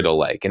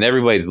turtle-like, and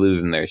everybody's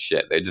losing their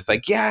shit. They're just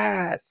like,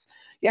 "Yes,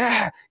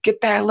 yeah,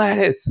 get that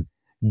lettuce,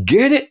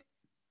 get it."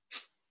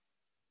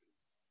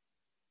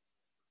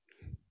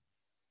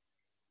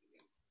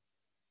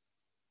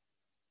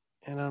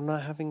 And I'm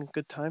not having a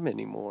good time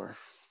anymore.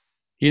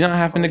 You're not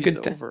having a Party's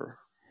good time. over.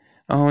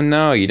 Oh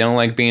no, you don't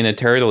like being a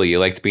turtle. You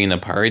liked being a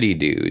party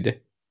dude.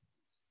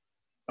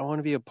 I want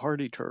to be a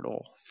party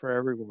turtle for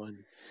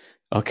everyone.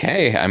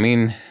 Okay, I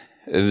mean,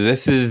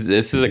 this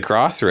is a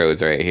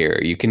crossroads right here.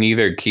 You can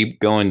either keep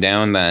going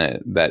down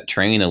that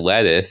train of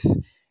lettuce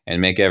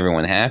and make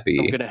everyone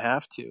I'm happy, gonna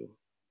have to.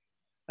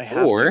 I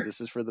have to. or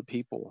This is for the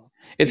people.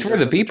 it's These for are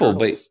the for the people,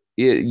 but turtles.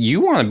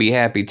 you want to be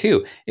happy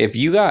too. If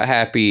you got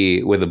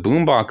happy with a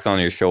boombox on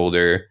your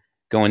shoulder,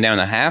 going down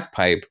a half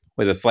pipe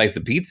with a slice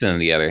of pizza in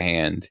the other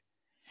hand,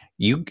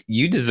 you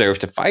deserve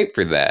to fight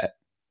for that.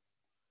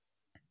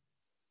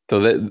 So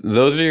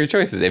those are your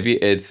choices. If you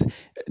it's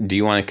do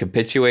you want to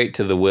capitulate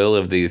to the will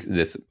of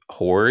this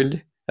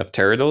horde of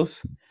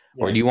turtles,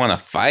 or do you Yes. want to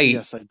fight?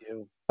 Yes, I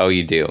do. Oh,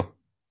 you do.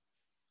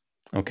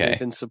 They've Okay.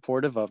 been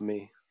supportive of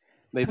me.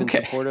 They've been Okay.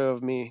 supportive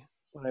of me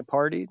when I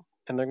partied,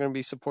 and they're going to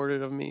be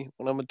supportive of me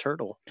when I'm a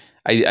turtle.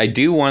 I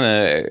do want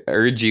to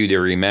urge you to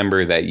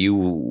remember that you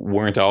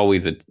weren't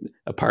always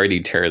a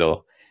party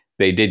turtle.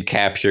 They did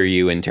capture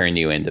you and turn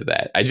you into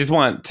that. I just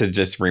want to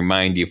just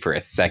remind you for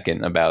a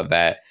second about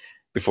that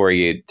before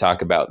you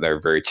talk about their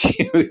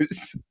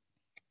virtues.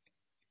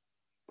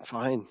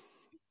 Fine.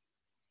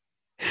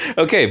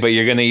 Okay, but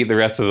you're going to eat the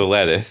rest of the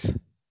lettuce.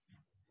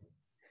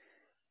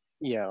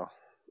 Yeah.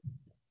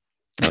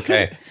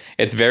 Okay.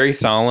 It's very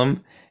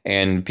solemn,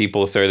 and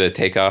people sort of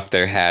take off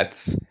their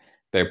hats,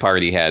 their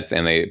party hats,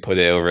 and they put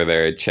it over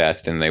their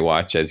chest, and they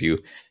watch as you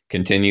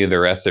continue the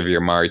rest of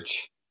your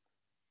march,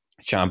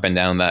 chomping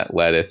down that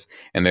lettuce.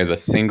 And there's a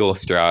single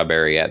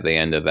strawberry at the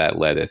end of that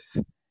lettuce.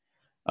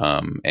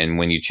 And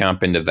when you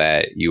chomp into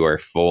that, you are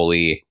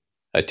fully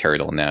a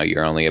turtle now.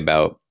 You're only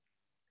about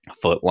a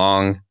foot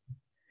long.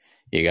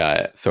 You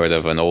got sort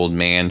of an old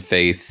man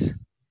face.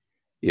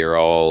 You're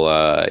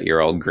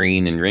all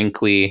green and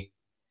wrinkly,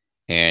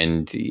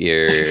 and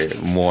you're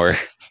more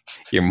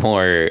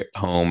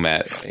home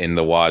in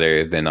the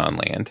water than on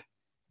land.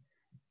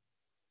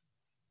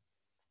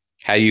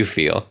 How you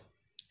feel?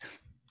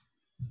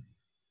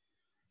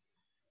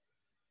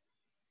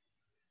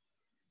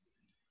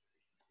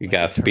 You Like a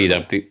gotta speed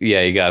up turtle?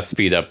 you gotta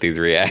speed up these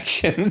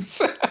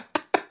reactions.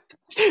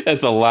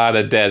 That's a lot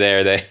of dead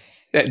air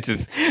that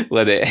just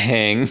let it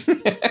hang.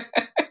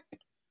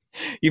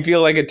 You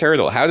feel like a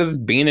turtle. How does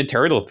being a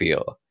turtle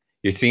feel?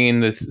 You're seeing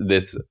this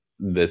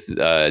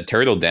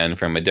turtle den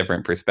from a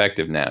different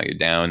perspective now. You're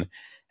down,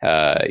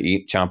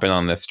 chomping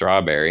on this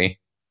strawberry.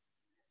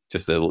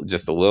 Just a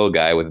little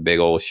guy with a big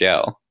old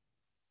shell.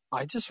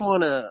 I just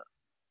want to.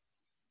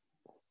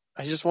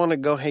 I just want to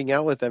go hang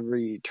out with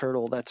every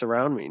turtle that's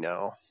around me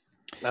now.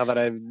 Now that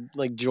I've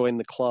like joined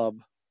the club.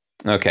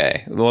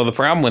 Okay. Well, the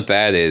problem with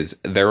that is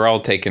they're all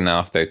taking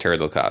off their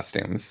turtle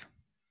costumes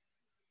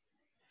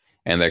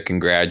and they're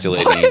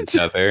congratulating each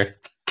What? other.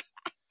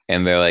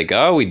 And they're like,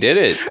 "Oh, we did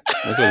it!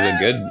 This was a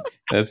good.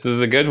 This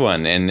was a good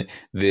one." And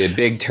the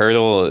big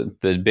turtle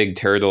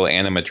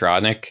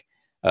animatronic,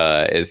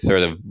 is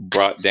sort of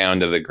brought down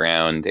to the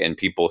ground, and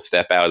people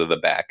step out of the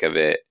back of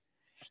it,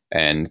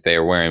 and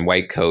they're wearing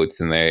white coats,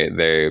 and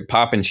they're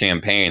popping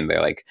champagne.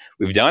 They're like,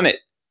 "We've done it!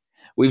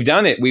 We've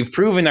done it! We've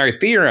proven our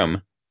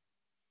theorem."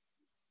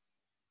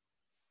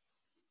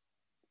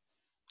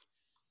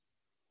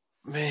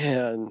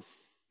 Man,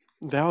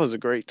 that was a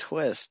great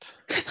twist.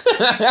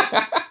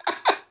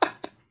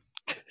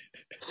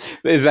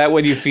 Is that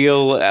what you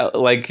feel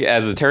like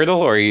as a turtle,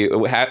 or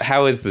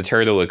how is the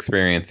turtle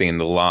experiencing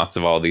the loss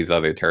of all these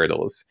other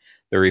turtles?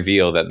 The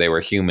reveal that they were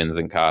humans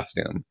in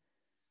costume,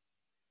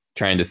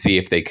 trying to see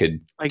if they could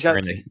I got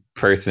turn a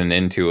person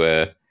into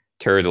a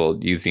turtle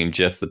using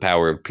just the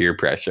power of peer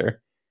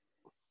pressure.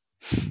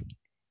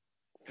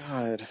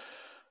 God.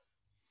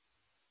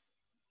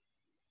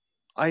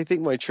 I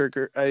think my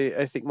trigger.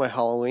 I think my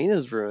Halloween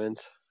is ruined.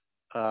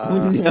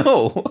 Oh Uh,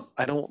 no.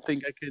 I don't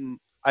think I can.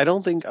 I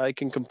don't think I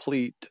can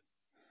complete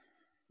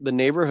the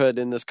neighborhood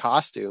in this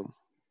costume.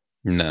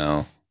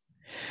 No.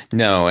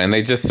 No, and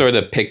they just sort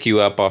of pick you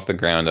up off the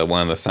ground at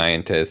one of the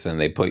scientists and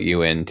they put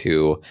you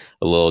into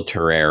a little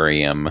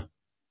terrarium.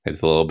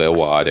 There's a little bit of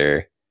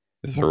water.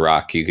 There's a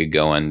rock you could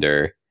go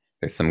under.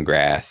 There's some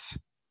grass.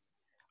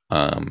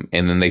 And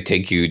then they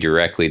take you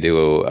directly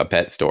to a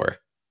pet store.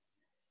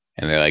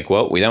 And they're like,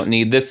 well, we don't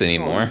need this Oh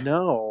anymore.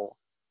 no!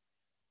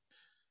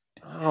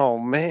 Oh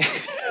man!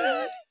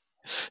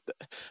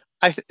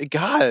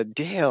 God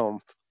damn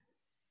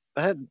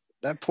that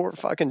that poor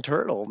fucking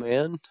turtle,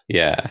 man.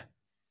 Yeah.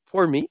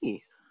 Poor me.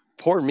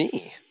 Poor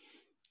me.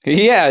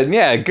 Yeah,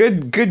 yeah,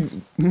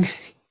 good.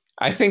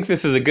 I think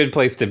this is a good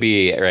place to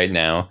be right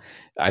now.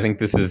 I think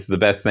this is the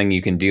best thing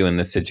you can do in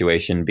this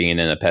situation, being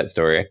in a pet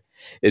store.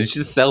 It's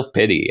just self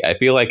pity. I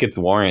feel like it's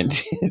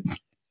warranted.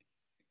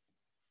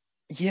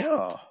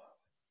 Yeah.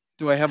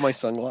 Do I have my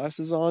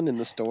sunglasses on in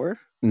the store?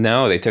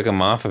 No, they took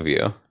them off of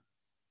you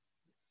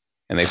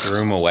and they threw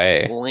them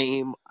away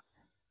Lame.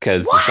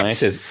 because the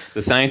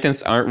What?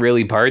 scientists aren't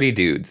really party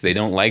dudes. They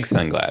don't like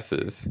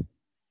sunglasses.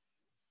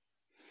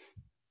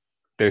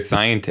 They're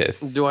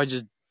scientists. Do I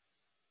just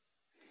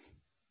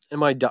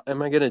am I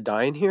gonna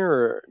die in here,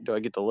 or do I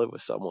get to live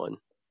with someone?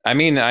 I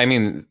mean,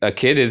 a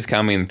kid is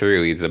coming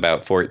through. He's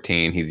about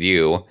 14. He's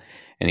you,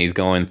 and he's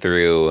going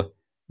through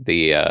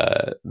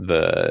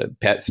the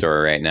pet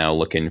store right now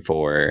looking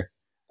for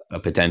a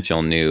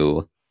potential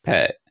new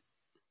pet.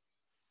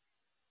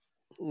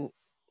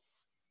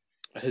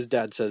 His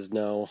dad says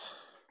no.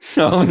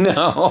 Oh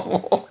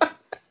no.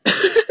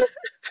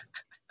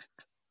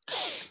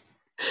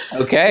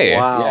 Okay. Yeah.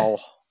 Wow.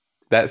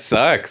 That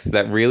sucks.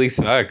 That really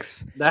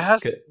sucks. That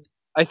has.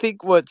 I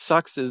think what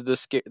sucks is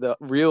the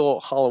real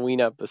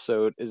Halloween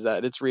episode is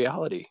that it's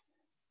reality.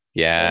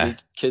 Yeah.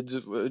 And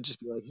kids would just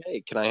be like,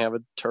 "Hey, can I have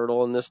a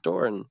turtle in this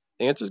store?" And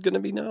the answer is going to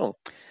be no,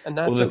 and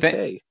Well, that's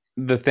okay.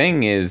 the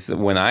thing is,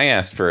 when I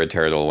asked for a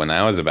turtle when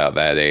I was about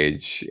that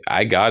age,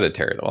 I got a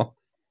turtle.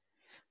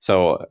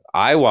 So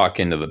I walk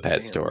into the pet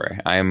Damn. store.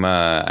 I'm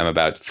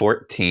about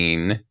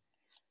 14.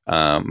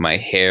 My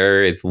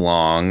hair is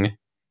long.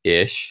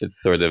 ish.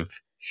 It's sort of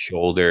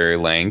shoulder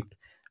length.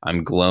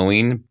 I'm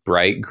glowing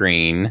bright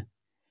green,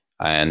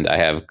 and I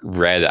have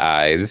red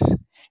eyes.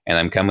 And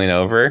I'm coming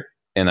over,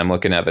 and I'm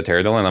looking at the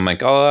turtle, and I'm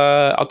like,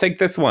 I'll take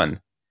this one.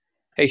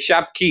 Hey,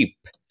 shopkeep,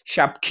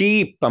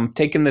 shopkeep! I'm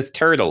taking this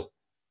turtle.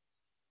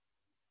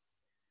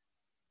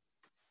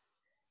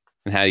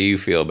 And how do you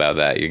feel about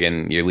that?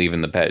 You're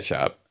leaving the pet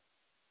shop.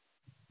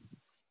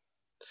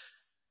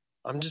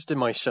 I'm just in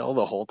my shell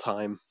the whole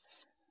time.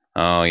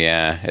 Oh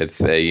yeah,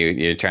 it's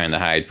you're trying to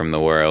hide from the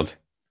world.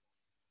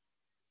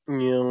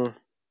 Yeah.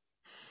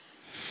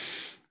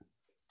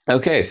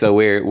 Okay, so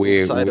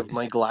Inside of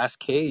my glass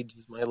cage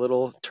is my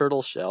little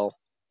turtle shell,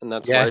 and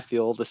that's where yeah. I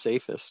feel the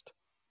safest.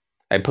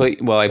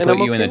 I And put I'm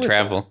you in okay a with that.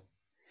 travel.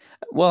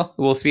 Well,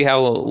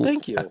 Well,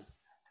 thank you.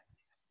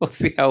 we'll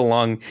see how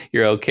long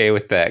you're okay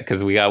with that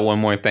because we got one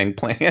more thing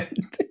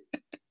planned.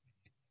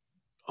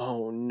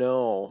 Oh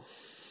no.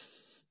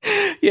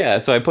 Yeah,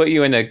 so I put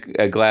you in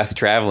a glass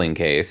traveling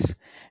case,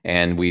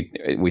 and we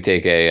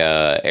take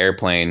a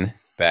airplane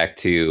back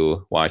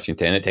to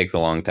Washington. It takes a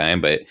long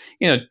time, but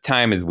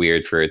time is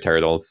weird for a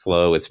turtle.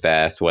 Slow is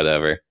fast,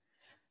 whatever.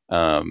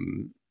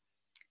 Um,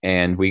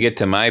 and we get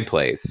to my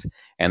place,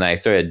 and I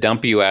sort of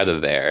dump you out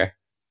of there,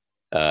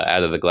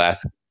 out of the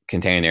glass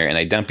container, and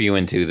I dump you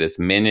into this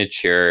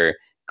miniature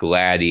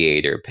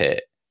gladiator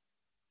pit.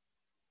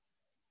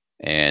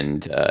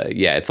 And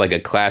yeah, it's like a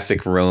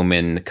classic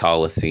Roman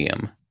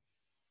Colosseum.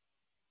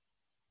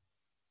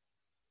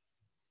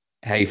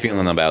 How you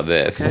feeling about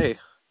this? Okay.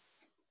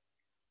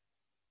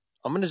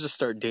 I'm gonna just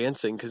start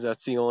dancing because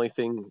that's the only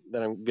thing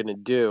that I'm gonna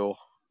do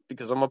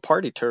because I'm a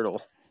party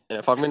turtle. And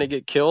if I'm gonna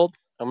get killed,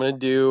 I'm gonna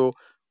do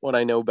what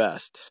I know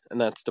best, and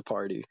that's to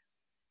party.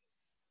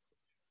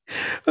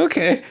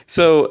 Okay,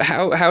 so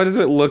how does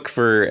it look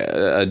for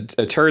a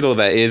turtle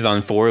that is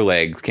on four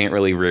legs, can't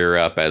really rear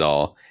up at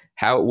all?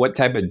 What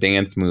type of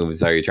dance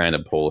moves are you trying to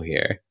pull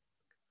here?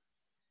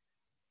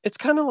 It's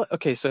kind of like,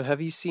 okay, so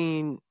have you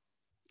seen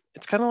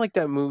it's kind of like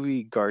that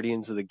movie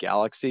Guardians of the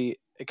Galaxy.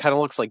 It kind of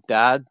looks like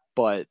that,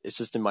 but it's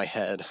just in my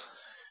head.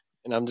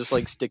 And I'm just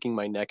like sticking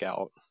my neck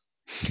out.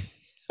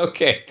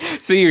 Okay,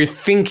 so you're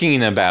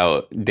thinking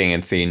about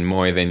dancing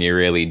more than you're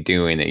really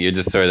doing it. You're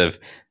just sort of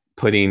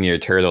putting your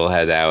turtle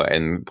head out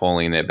and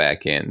pulling it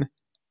back in.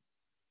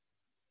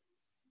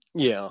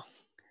 Yeah.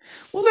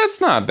 Well,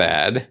 that's not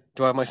bad.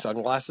 Do I have my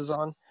sunglasses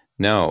on? Do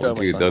No, I have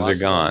my dude, those are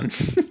sunglasses on? gone.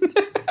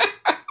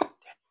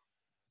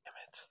 Damn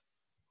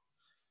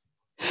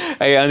it.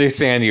 I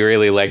understand you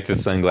really like the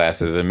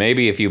sunglasses, and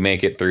maybe if you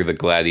make it through the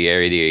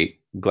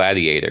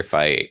gladiator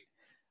fight,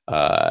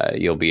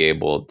 you'll be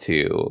able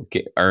to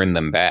earn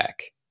them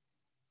back.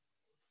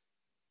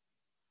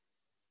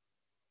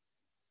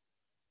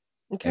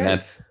 And Okay.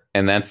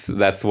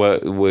 that's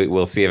what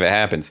we'll see if it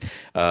happens.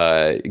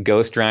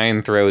 Ghost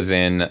Ryan throws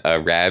in a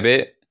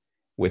rabbit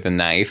with a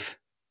knife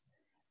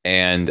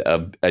and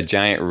a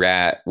giant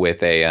rat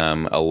with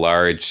a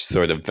large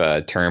sort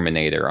of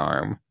Terminator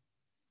arm.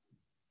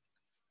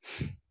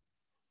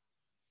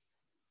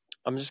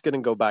 I'm just gonna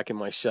go back in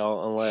my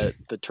shell and let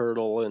the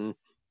turtle and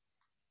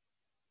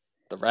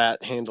the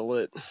rat handle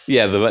it.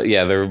 Yeah,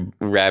 the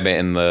rabbit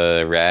and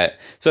the rat.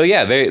 So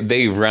yeah,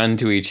 they run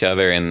to each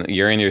other, and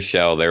you're in your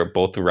shell. They're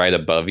both right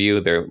above you.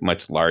 They're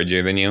much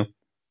larger than you,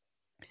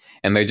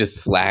 and they're just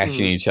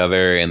slashing Mm. each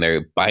other, and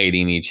they're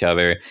biting each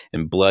other,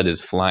 and blood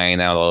is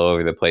flying out all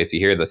over the place. You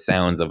hear the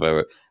sounds of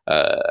a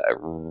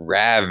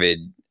ravid,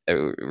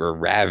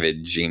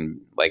 ravaging,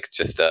 like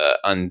just a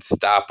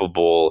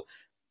unstoppable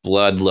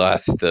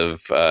bloodlust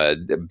of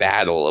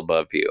battle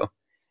above you.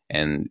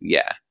 And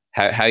yeah,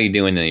 how you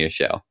doing in your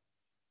shell?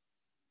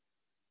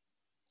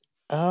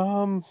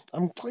 I'm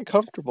quite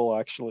comfortable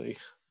actually.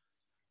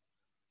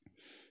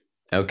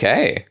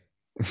 Okay.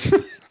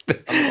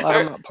 I'm glad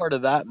I'm not part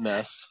of that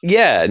mess.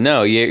 Yeah,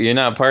 no, you're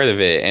not part of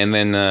it. And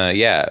then,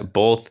 yeah,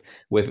 both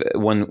with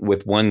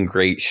one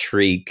great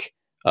shriek,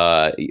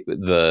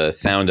 the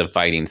sound of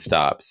fighting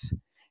stops,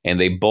 and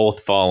they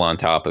both fall on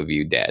top of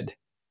you dead.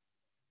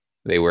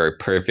 They were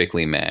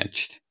perfectly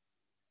matched.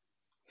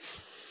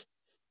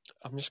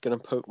 I'm just gonna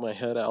poke my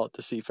head out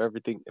to see if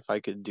I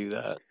could do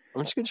that.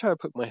 I'm just gonna try to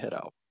poke my head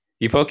out.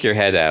 You poke your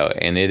head out,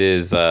 and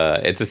it's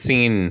a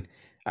scene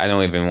I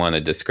don't even want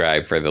to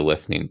describe for the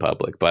listening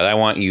public, but I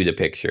want you to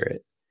picture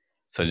it.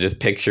 So just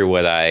picture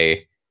what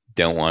I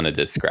don't want to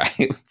describe.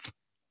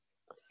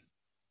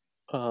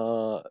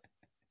 Uh,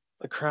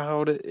 the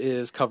crowd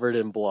is covered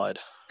in blood.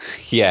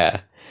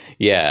 Yeah.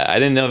 Yeah. I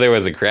didn't know there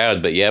was a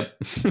crowd, but yep.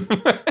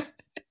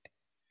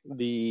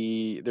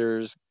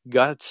 There's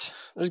guts.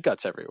 There's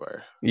guts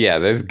everywhere. Yeah,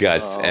 there's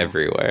guts Um,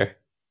 everywhere.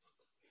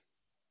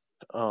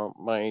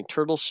 my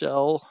turtle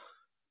shell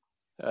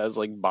has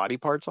like body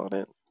parts on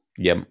it,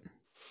 Yep.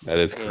 That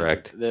is and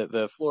correct.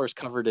 the floor is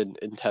covered in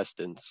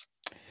intestines.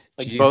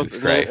 Like both, Jesus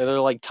and they're Christ.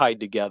 like tied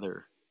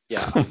together.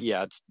 Yeah,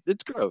 yeah.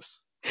 It's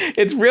gross.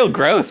 It's real It's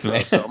gross, man.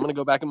 gross. So I'm gonna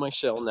go back in my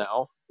shell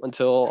now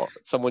until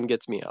someone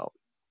gets me out.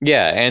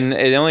 Yeah, and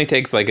it only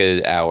takes like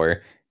an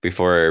hour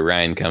before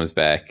Ryan comes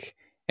back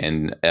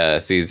and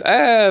sees,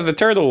 the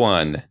turtle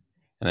one.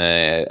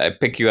 and I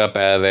pick you up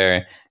out of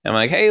there. I'm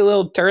like, hey,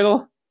 little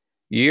turtle,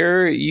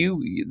 you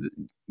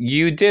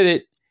did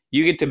it.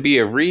 You get to be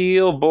a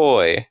real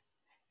boy.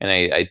 And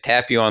I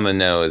tap you on the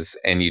nose,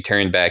 and you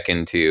turn back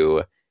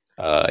into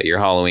your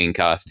Halloween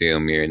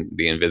costume. You're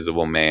the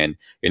Invisible Man.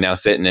 You're now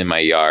sitting in my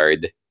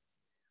yard.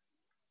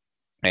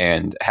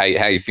 And how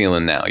you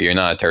feeling now? You're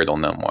not a turtle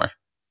no more.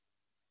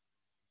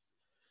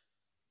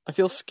 I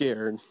feel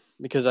scared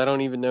because I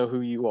don't even know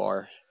who you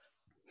are,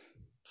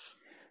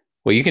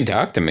 Well, you can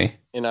talk to me.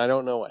 and I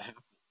don't know what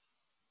happened.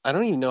 I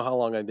don't even know how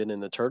long I've been in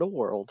the turtle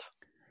world.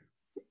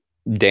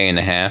 Day and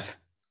a half.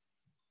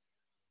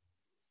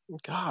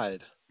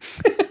 God,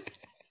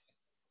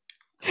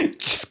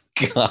 Just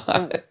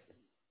God.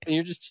 and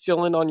you're just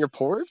chilling on your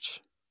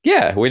porch?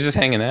 Yeah, we're just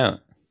hanging out.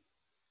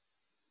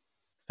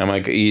 I'm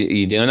like,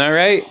 you doing all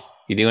right?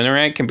 You doing all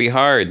right? Can be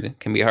hard.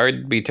 Can be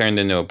hard to be turned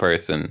into a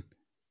person.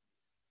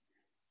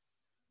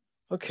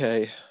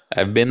 Okay,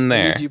 I've been I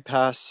need there. you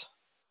pass.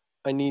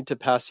 I need to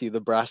pass you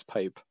the brass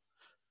pipe.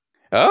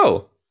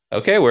 Oh,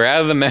 okay. We're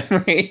out of the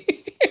memory.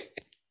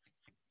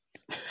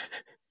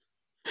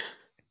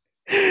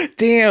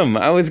 Damn,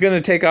 I was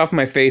gonna take off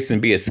my face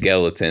and be a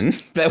skeleton.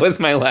 That was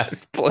my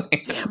last plan.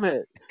 Damn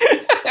it!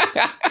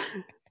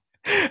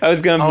 I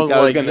was I gonna. was I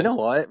was like, you gonna. know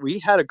what? We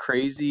had a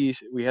crazy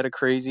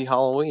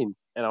Halloween,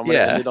 and I'm gonna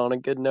end Yeah, it on a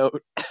good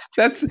note.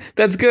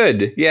 that's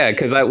good. Yeah,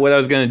 because what I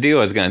was gonna do,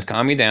 I was gonna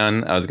calm you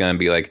down. I was gonna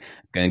be like,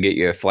 gonna get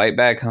you a flight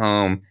back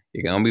home.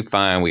 You're gonna be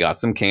fine. We got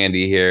some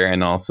candy here,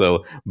 and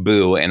also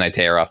boo, and I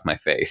tear off my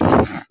face.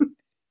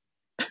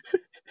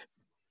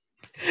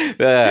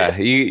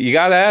 You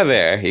got out of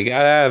there. You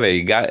got out of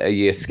there.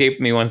 You escaped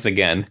me once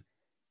again.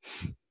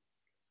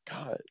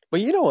 God,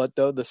 but you know what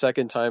though? The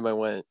second time I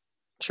went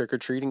trick or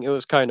treating, it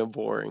was kind of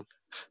boring.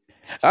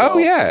 Oh So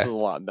this yeah,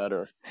 was a lot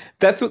better.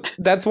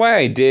 that's why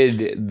I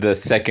did the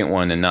second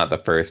one and not the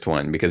first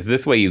one, because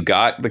this way you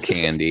got the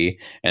candy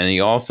and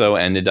you also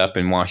ended up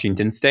in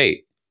Washington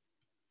State.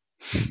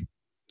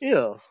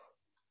 Yeah.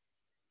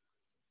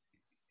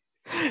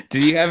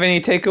 Did you have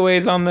any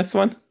takeaways on this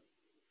one?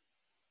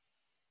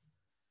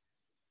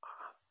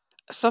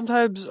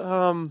 Sometimes,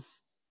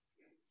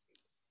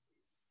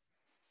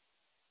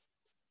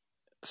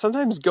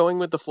 sometimes going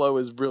with the flow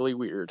is really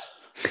weird.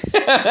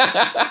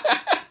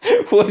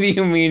 What do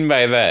you mean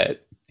by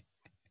that?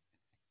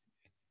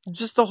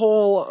 Just the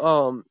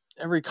whole,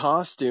 every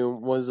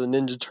costume was a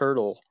Ninja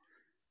Turtle.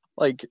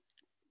 Like,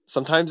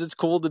 sometimes it's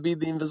cool to be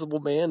the Invisible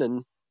Man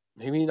and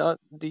maybe not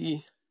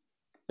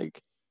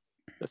like,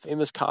 the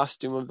famous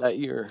costume of that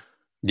year.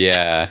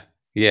 Yeah,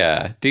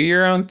 yeah. Do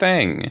your own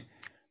thing.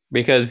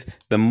 Because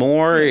the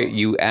more Yeah.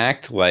 you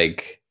act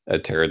like a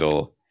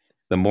turtle,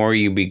 the more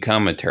you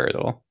become a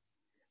turtle.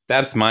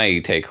 That's my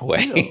Yeah.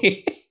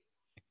 takeaway.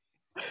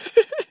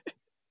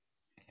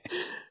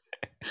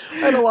 I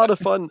had a lot of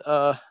fun.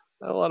 I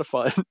had a lot of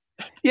fun.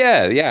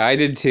 Yeah, yeah, I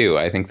did too.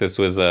 I think this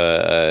was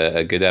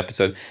a good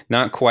episode.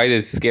 Not quite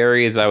as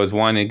scary as I was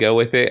wanting to go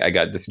with it. I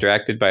got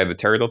distracted by the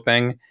turtle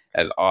thing,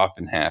 as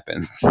often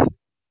happens.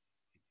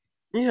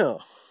 Yeah.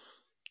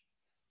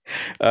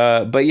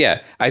 But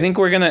yeah, I think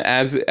we're gonna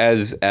as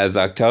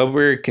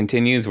October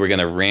continues, we're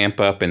gonna ramp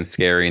up in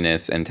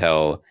scariness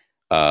until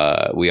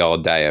we all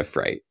die of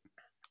fright.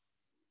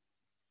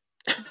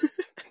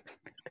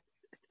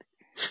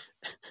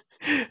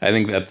 I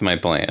think that's my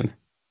plan.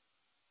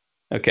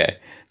 Okay,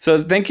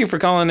 so thank you for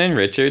calling in,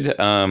 Richard.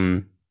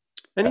 Anytime,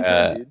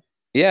 Uh, dude.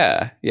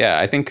 yeah, yeah,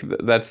 I think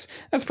that's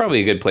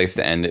probably a good place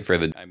to end it for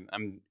the.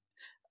 I'm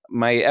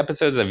my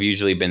episodes have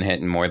usually been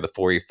hitting more the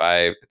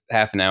 45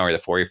 half an hour to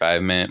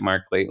 45-minute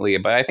mark lately,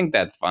 but I think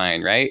that's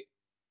fine, right?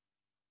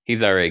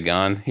 He's already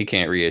gone. He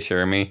can't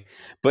reassure me.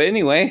 But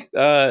anyway,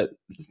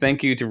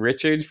 thank you to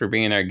Richard for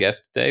being our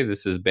guest today.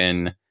 This has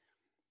been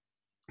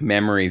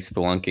Memory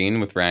Spelunking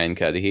with Ryan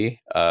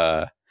Cudahy.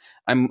 I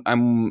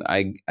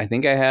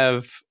think I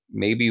have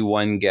maybe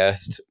one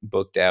guest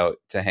booked out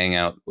to hang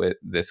out with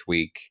this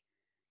week.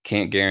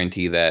 Can't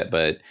guarantee that,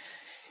 but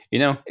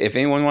if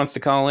anyone wants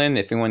to call in,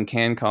 if anyone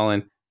can call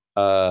in,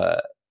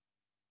 uh,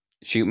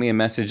 shoot me a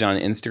message on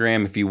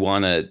Instagram if you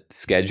want to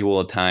schedule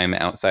a time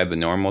outside the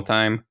normal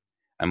time.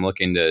 I'm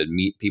looking to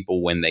meet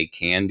people when they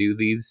can do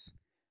these,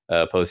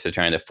 opposed to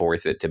trying to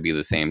force it to be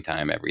the same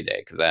time every day,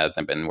 because that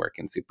hasn't been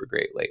working super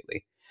great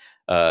lately.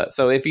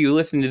 So if you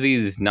listen to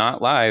these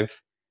not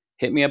live,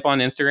 hit me up on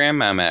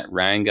Instagram. I'm at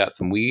Ryan Got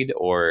Some Weed,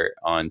 or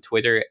on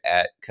Twitter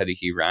at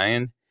Cudahy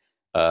Ryan.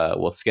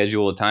 We'll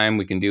schedule a time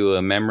we can do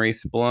a memory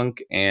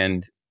splunk,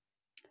 and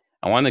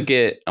I want to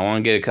get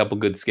a couple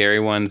good scary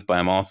ones, but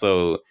I'm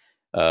also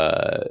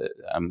uh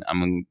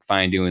I'm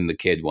fine doing the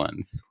kid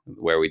ones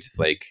where we just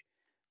like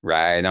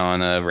ride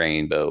on a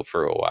rainbow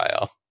for a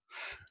while.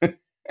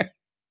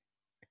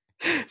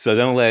 So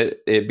don't let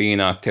it be in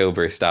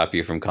October stop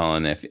you from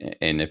calling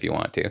if you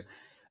want to.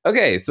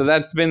 Okay, so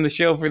that's been the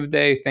show for the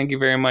day. Thank you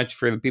very much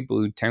for the people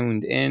who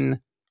tuned in.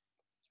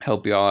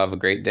 Hope you all have a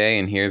great day,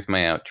 and here's my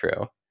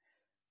outro.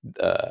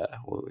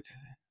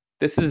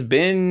 This has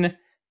been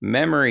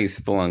Memory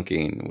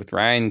Spelunking with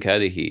Ryan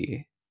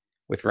Cudahy.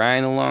 With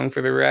Ryan along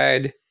for the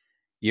ride,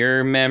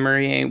 Your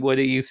memory ain't what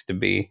it used to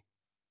be.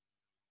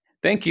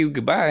 Thank you.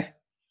 Goodbye.